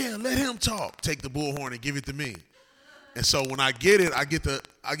 yeah, let him talk. Take the bullhorn and give it to me. And so when I get it, I get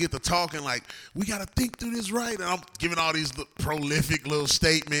to talking like, we got to think through this right. And I'm giving all these prolific little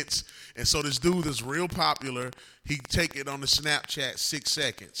statements. And so this dude is real popular. He take it on the Snapchat 6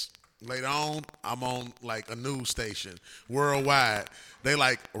 seconds. Later on, I'm on like a news station worldwide. They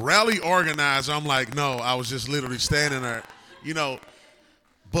like, rally organizer. I'm like, no, I was just literally standing there, you know.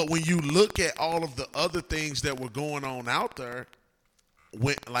 But when you look at all of the other things that were going on out there,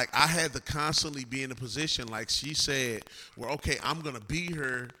 when like I had to constantly be in a position, like she said, where okay, I'm gonna be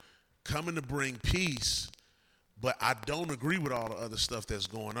here, coming to bring peace, but I don't agree with all the other stuff that's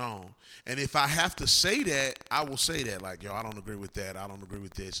going on. And if I have to say that, I will say that, like, yo, I don't agree with that. I don't agree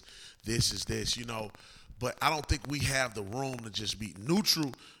with this. This is this, you know. But I don't think we have the room to just be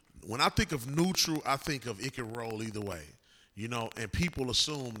neutral. When I think of neutral, I think of it can roll either way. You know, and people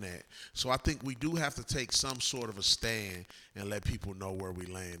assume that. So I think we do have to take some sort of a stand and let people know where we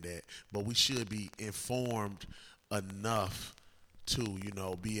land at. But we should be informed enough to, you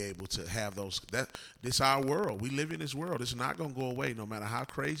know, be able to have those. This our world. We live in this world. It's not going to go away no matter how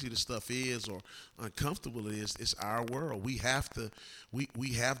crazy the stuff is or uncomfortable it is. It's our world. We have to. We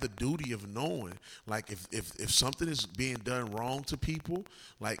have the duty of knowing, like, if something is being done wrong to people,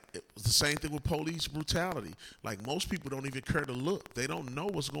 like it's the same thing with police brutality. Like most people don't even care to look. They don't know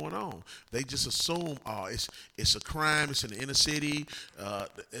what's going on. They just assume, oh, it's a crime. It's in the inner city.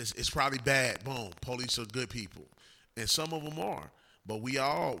 It's probably bad. Boom. Police are good people. And some of them are.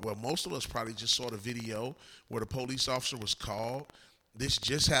 But most of us probably just saw the video where the police officer was called. This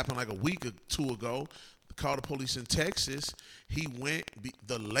just happened like a week or two ago. Called the police in Texas. He went,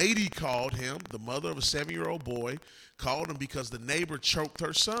 the lady called him, the mother of a 7-year-old boy, called him because the neighbor choked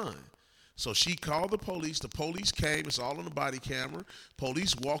her son. So she called the police. The police came. It's all on the body camera.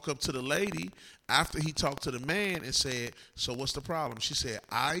 Police walk up to the lady after he talked to the man and said, so what's the problem? She said,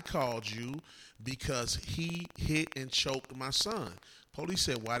 I called you because he hit and choked my son. Police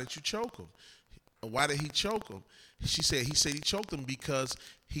said, why did you choke him? Why did he choke him? He said he choked him because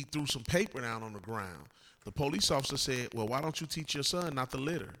he threw some paper down on the ground. The police officer said, well, why don't you teach your son not to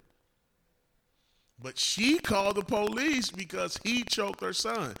litter? But she called the police because he choked her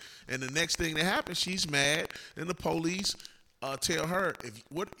son. And the next thing that happened, she's mad, and the police tell her, if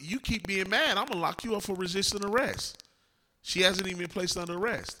you keep being mad, I'm going to lock you up for resisting arrest. She hasn't even been placed under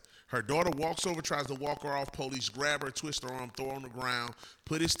arrest. Her daughter walks over, tries to walk her off. Police grab her, twist her arm, throw her on the ground,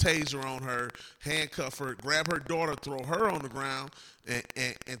 put his taser on her, handcuff her, grab her daughter, throw her on the ground,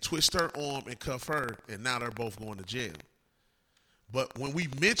 and twist her arm and cuff her. And now they're both going to jail. But when we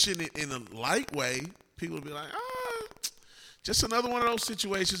mention it in a light way, people will be like, just another one of those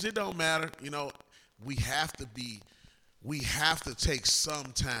situations. It don't matter. You know, we have to take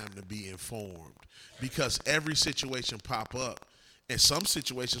some time to be informed because every situation pop up. And some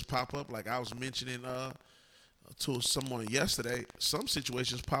situations pop up, like I was mentioning to someone yesterday, some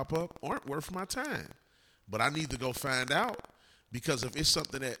situations pop up aren't worth my time. But I need to go find out because if it's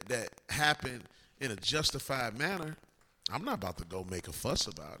something that happened in a justified manner, I'm not about to go make a fuss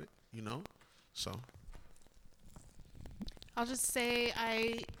about it, you know? So. I'll just say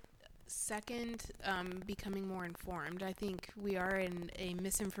I second becoming more informed. I think we are in a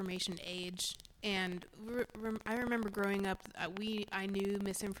misinformation age. And I remember growing up, I knew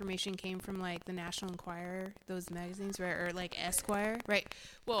misinformation came from like the National Enquirer, those magazines, right, or like Esquire, right?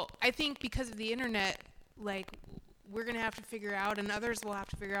 Well, I think because of the internet, like we're gonna have to figure out, and others will have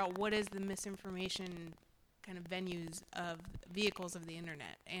to figure out what is the misinformation kind of venues of vehicles of the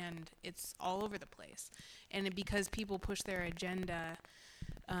internet, and it's all over the place. And because people push their agenda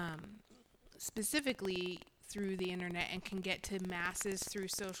specifically through the internet and can get to masses through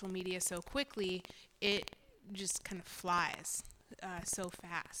social media so quickly, it just kind of flies so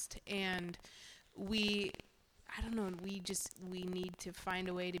fast. And we need to find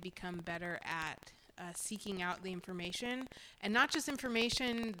a way to become better at seeking out the information, and not just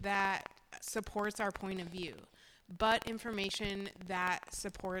information that supports our point of view, but information that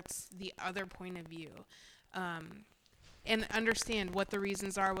supports the other point of view, and understand what the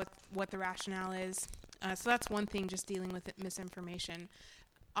reasons are, what the rationale is. So that's one thing, just dealing with misinformation.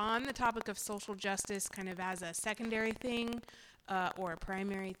 On the topic of social justice, kind of as a secondary thing or a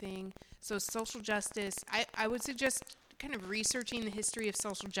primary thing. So social justice, I would suggest kind of researching the history of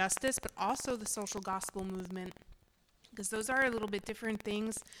social justice, but also the social gospel movement, because those are a little bit different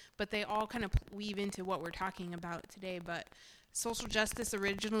things, but they all kind of weave into what we're talking about today. But social justice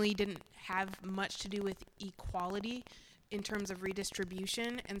originally didn't have much to do with equality in terms of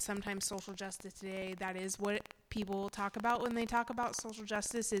redistribution, and sometimes social justice today, that is what people talk about when they talk about social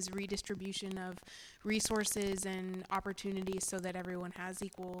justice, is redistribution of resources and opportunities so that everyone has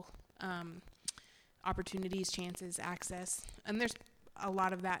equal opportunities, chances, access. And there's a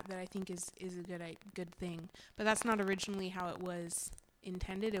lot of that I think is a good thing. But that's not originally how it was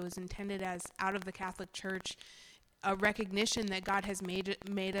intended. It was intended as, out of the Catholic Church, a recognition that God has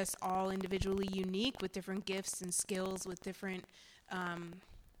made us all individually unique, with different gifts and skills, with different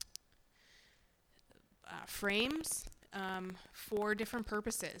frames for different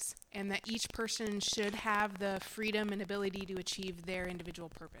purposes, and that each person should have the freedom and ability to achieve their individual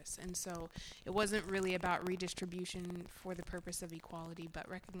purpose. And so it wasn't really about redistribution for the purpose of equality, but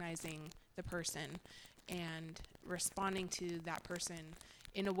recognizing the person and responding to that person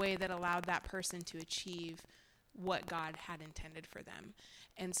in a way that allowed that person to achieve what God had intended for them.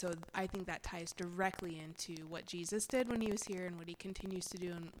 And so I think that ties directly into what Jesus did when he was here, and what he continues to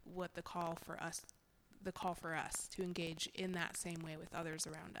do, and what the call for us to engage in that same way with others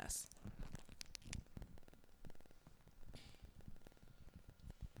around us.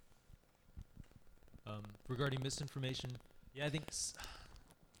 Regarding misinformation, yeah, I think it's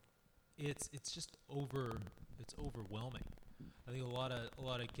just it's overwhelming. I think a lot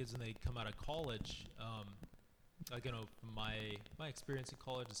of kids, when they come out of college, like, you know, from my experience in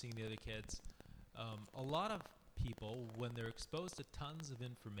college and seeing the other kids, a lot of people, when they're exposed to tons of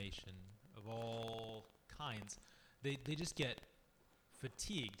information of all kinds, they just get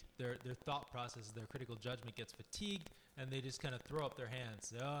fatigued. Their thought process, their critical judgment gets fatigued, and they just kind of throw up their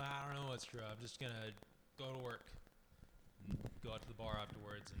hands. Oh, I don't know what's true. I'm just going to go to work and go out to the bar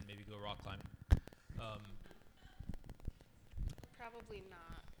afterwards and maybe go rock climbing. Probably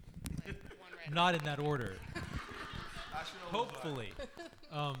not like one right Not in that order. Hopefully.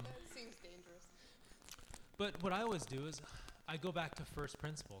 That seems dangerous. But what I always do is I go back to first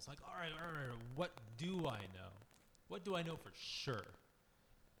principles. Like, all right, what do I know? What do I know for sure?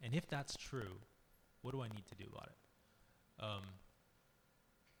 And if that's true, what do I need to do about it?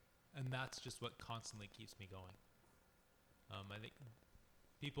 And that's just what constantly keeps me going. I think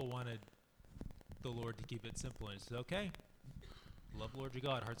people wanted the Lord to keep it simple, and he said, okay, love Lord your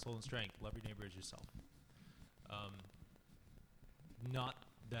God, heart, soul, and strength. Love your neighbor as yourself. Not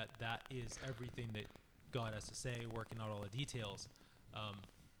that is everything that God has to say, working out all the details,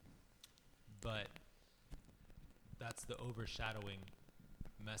 but that's the overshadowing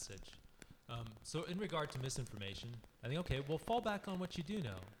message. So in regard to misinformation, I think, okay, well, fall back on what you do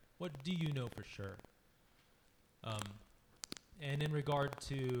know. What do you know for sure? And in regard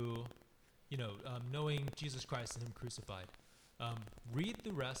to, knowing Jesus Christ and him crucified, read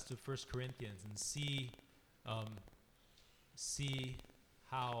the rest of 1 Corinthians and see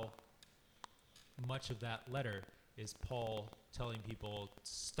how much of that letter is Paul telling people,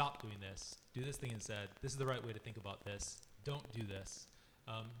 stop doing this, do this thing instead, this is the right way to think about this, don't do this,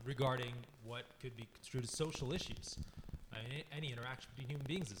 regarding what could be construed as social issues. I mean, any interaction between human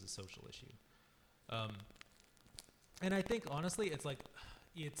beings is a social issue. And I think, honestly, it's like,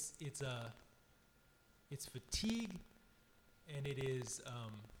 it's fatigue, and it is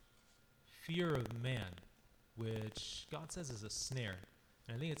fear of man, which God says is a snare.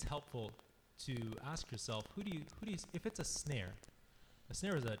 And I think it's helpful to ask yourself, who do you, if it's a snare is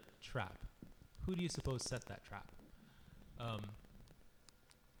a trap. Who do you suppose set that trap?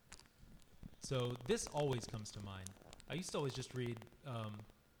 So this always comes to mind. I used to always just read,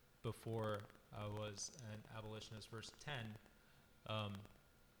 before I was an abolitionist, verse 10, but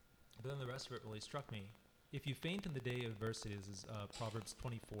then the rest of it really struck me. If you faint in the day of adversity, this is Proverbs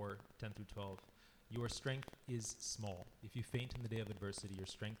 24, 10 through 12. your strength is small. If you faint in the day of adversity, your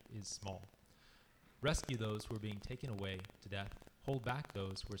strength is small. Rescue those who are being taken away to death. Hold back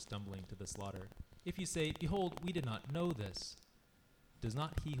those who are stumbling to the slaughter. If you say, behold, we did not know this, does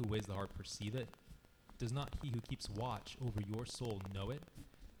not he who weighs the heart perceive it? Does not he who keeps watch over your soul know it?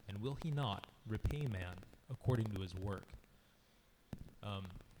 And will he not repay man according to his work?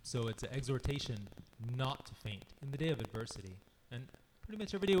 So it's an exhortation not to faint in the day of adversity. And pretty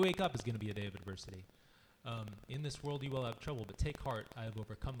much every day we wake up is going to be a day of adversity. In this world you will have trouble, but take heart, I have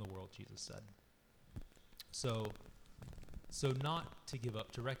overcome the world, Jesus said. So not to give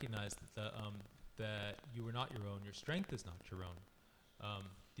up, to recognize that you are not your own, your strength is not your own.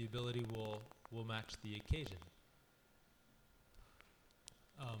 The ability will match the occasion.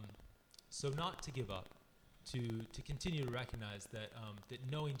 So not to give up, to continue to recognize that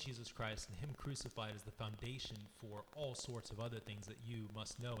knowing Jesus Christ and Him crucified is the foundation for all sorts of other things that you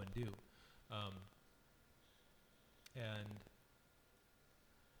must know and do, and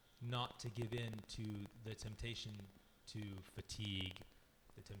not to give in to the temptation to fatigue,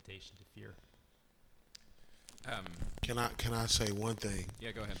 the temptation to fear. Can I say one thing?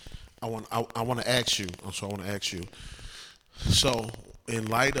 Yeah, go ahead. I want to ask you. Also, I want to ask you. So, in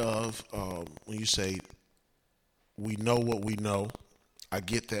light of when you say we know what we know, I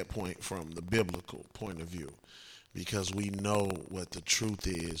get that point from the biblical point of view, because we know what the truth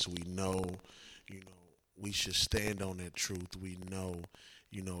is. We know, we should stand on that truth. We know,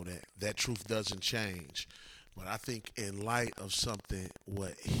 that truth doesn't change. But I think in light of something,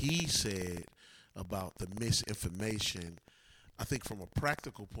 what he said about the misinformation, I think from a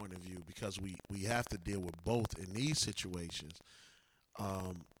practical point of view, because we have to deal with both in these situations,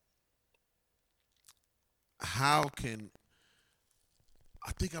 how can,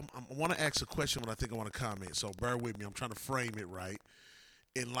 I think I want to ask a question, but I think I want to comment, so bear with me. I'm trying to frame it right.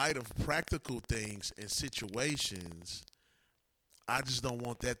 In light of practical things and situations, I just don't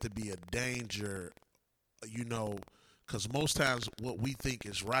want that to be a danger, because most times what we think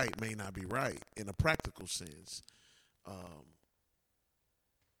is right may not be right in a practical sense.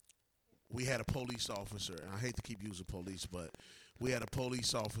 We had a police officer, and I hate to keep using police, but we had a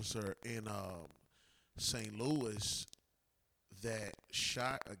police officer in St. Louis that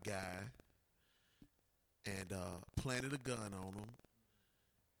shot a guy and planted a gun on him,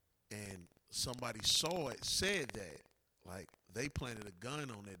 and somebody saw it, said that, like, they planted a gun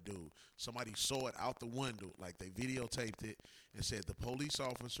on that dude. Somebody saw it out the window, like they videotaped it and said the police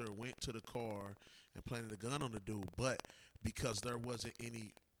officer went to the car and planted a gun on the dude, but because there wasn't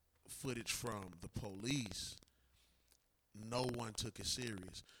any footage from the police, no one took it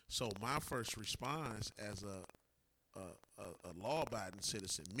serious. So my first response as a law-abiding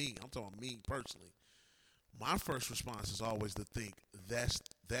citizen, I'm talking me personally, my first response is always to think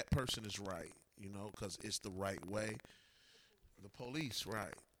that person is right, because it's the right way. The police,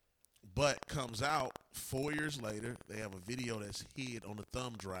 right. But comes out 4 years later, they have a video that's hid on the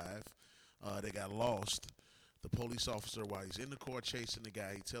thumb drive. They got lost. The police officer, while he's in the car chasing the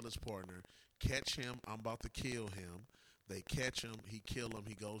guy, he tell his partner, catch him, I'm about to kill him. They catch him, he kill him,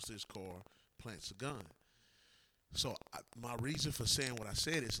 he goes to his car, plants a gun. So my reason for saying what I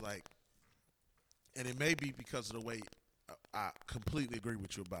said is like, and it may be because of the way I completely agree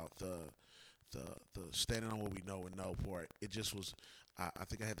with you about the standing on what we know and know part. It just was, I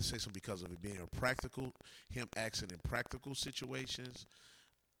think I had to say something because of it being him acting in practical situations.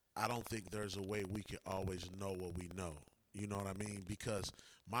 I don't think there's a way we can always know what we know. You know what I mean? Because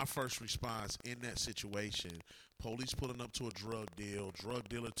my first response in that situation, police pulling up to a drug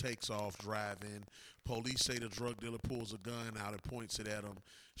dealer takes off driving, police say the drug dealer pulls a gun out and points it at him,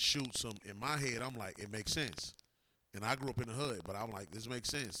 shoots him. In my head, I'm like, it makes sense. And I grew up in the hood, but I'm like, this makes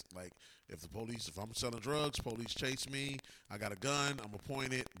sense. Like, if I'm selling drugs, police chase me, I got a gun, I'm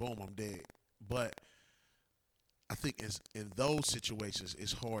appointed, boom, I'm dead. But I think in those situations,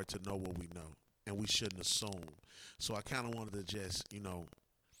 it's hard to know what we know, and we shouldn't assume. So I kind of wanted to just,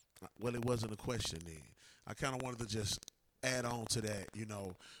 well, it wasn't a question then. I kind of wanted to just add on to that,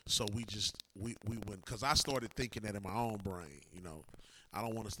 so we wouldn't, because I started thinking that in my own brain, I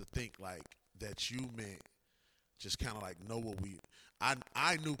don't want us to think like that you meant just kind of like know what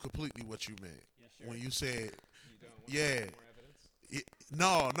I knew completely what you meant. Yeah, sure. When you said, You don't want yeah, more evidence?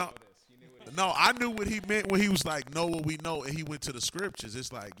 No, I knew what he meant when he was like, know what we know, and he went to the scriptures.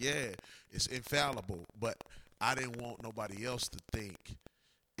 It's like, yeah, it's infallible, but I didn't want nobody else to think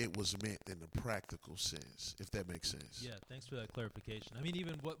it was meant in the practical sense, if that makes sense. Yeah, thanks for that clarification. I mean,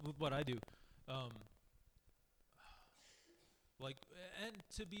 even what I do, like, and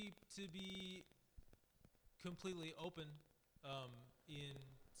to be completely open in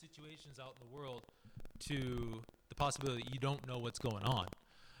situations out in the world, to the possibility that you don't know what's going on.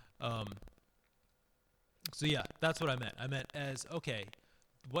 So yeah, that's what I meant. I meant as, okay,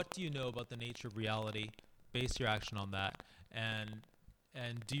 what do you know about the nature of reality? Base your action on that, and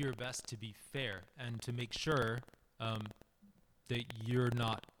do your best to be fair and to make sure that you're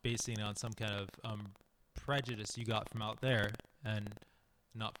not basing it on some kind of prejudice you got from out there and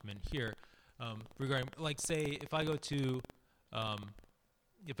not from in here. Regarding, like, say, if I go out to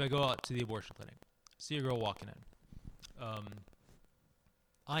the abortion clinic, see a girl walking in,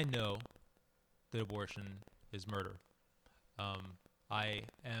 I know that abortion is murder. I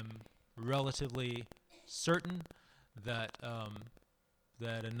am relatively certain that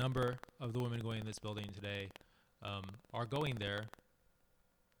that a number of the women going in this building today are going there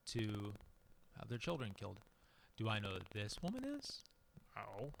to have their children killed. Do I know that this woman is?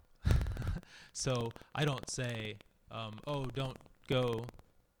 No. So I don't say, oh, don't go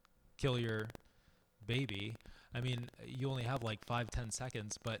kill your baby. I mean, you only have like 5-10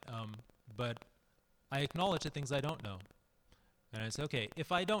 seconds, but I acknowledge the things I don't know. And I say, okay,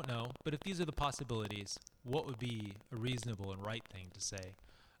 if I don't know, but if these are the possibilities, what would be a reasonable and right thing to say?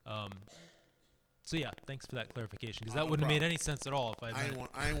 So yeah, thanks for that clarification, because that wouldn't have made any sense at all if I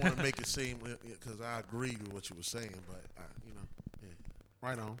ain't want to make it seem, because I agreed with what you were saying, but yeah,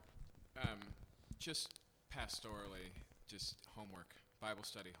 right on. Just pastorally, just homework, Bible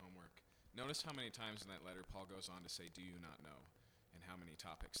study homework. Notice how many times in that letter Paul goes on to say, do you not know? And how many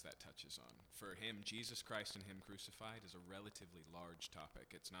topics that touches on. For him, Jesus Christ and him crucified is a relatively large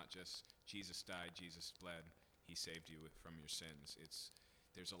topic. It's not just Jesus died, Jesus bled, he saved you from your sins.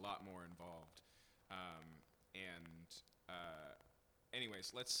 There's a lot more involved.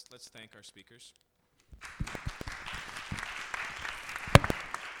 Anyways, let's thank our speakers.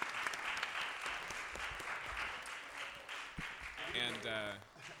 And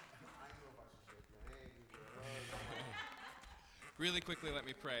really quickly, let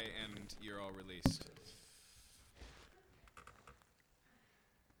me pray, and you're all released.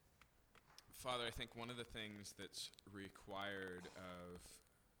 Father, I think one of the things that's required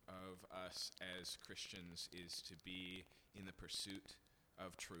of us as Christians is to be in the pursuit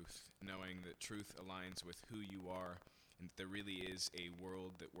of truth, knowing that truth aligns with who you are, and that there really is a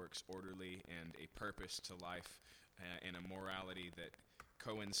world that works orderly and a purpose to life and a morality that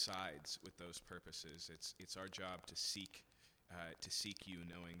coincides with those purposes. It's our job to seek you,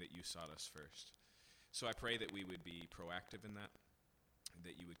 knowing that you sought us first. So I pray that we would be proactive in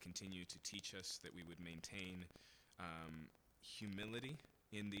that you would continue to teach us, that we would maintain humility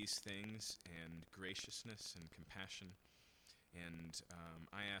in these things, and graciousness and compassion. And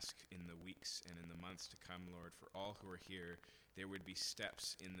I ask in the weeks and in the months to come, Lord, for all who are here, there would be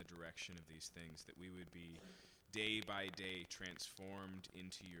steps in the direction of these things, that we would be day by day transformed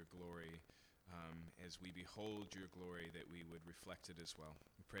into your glory. As we behold your glory, that we would reflect it as well.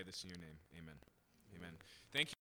 We pray this in your name. Amen. Amen. Thank you.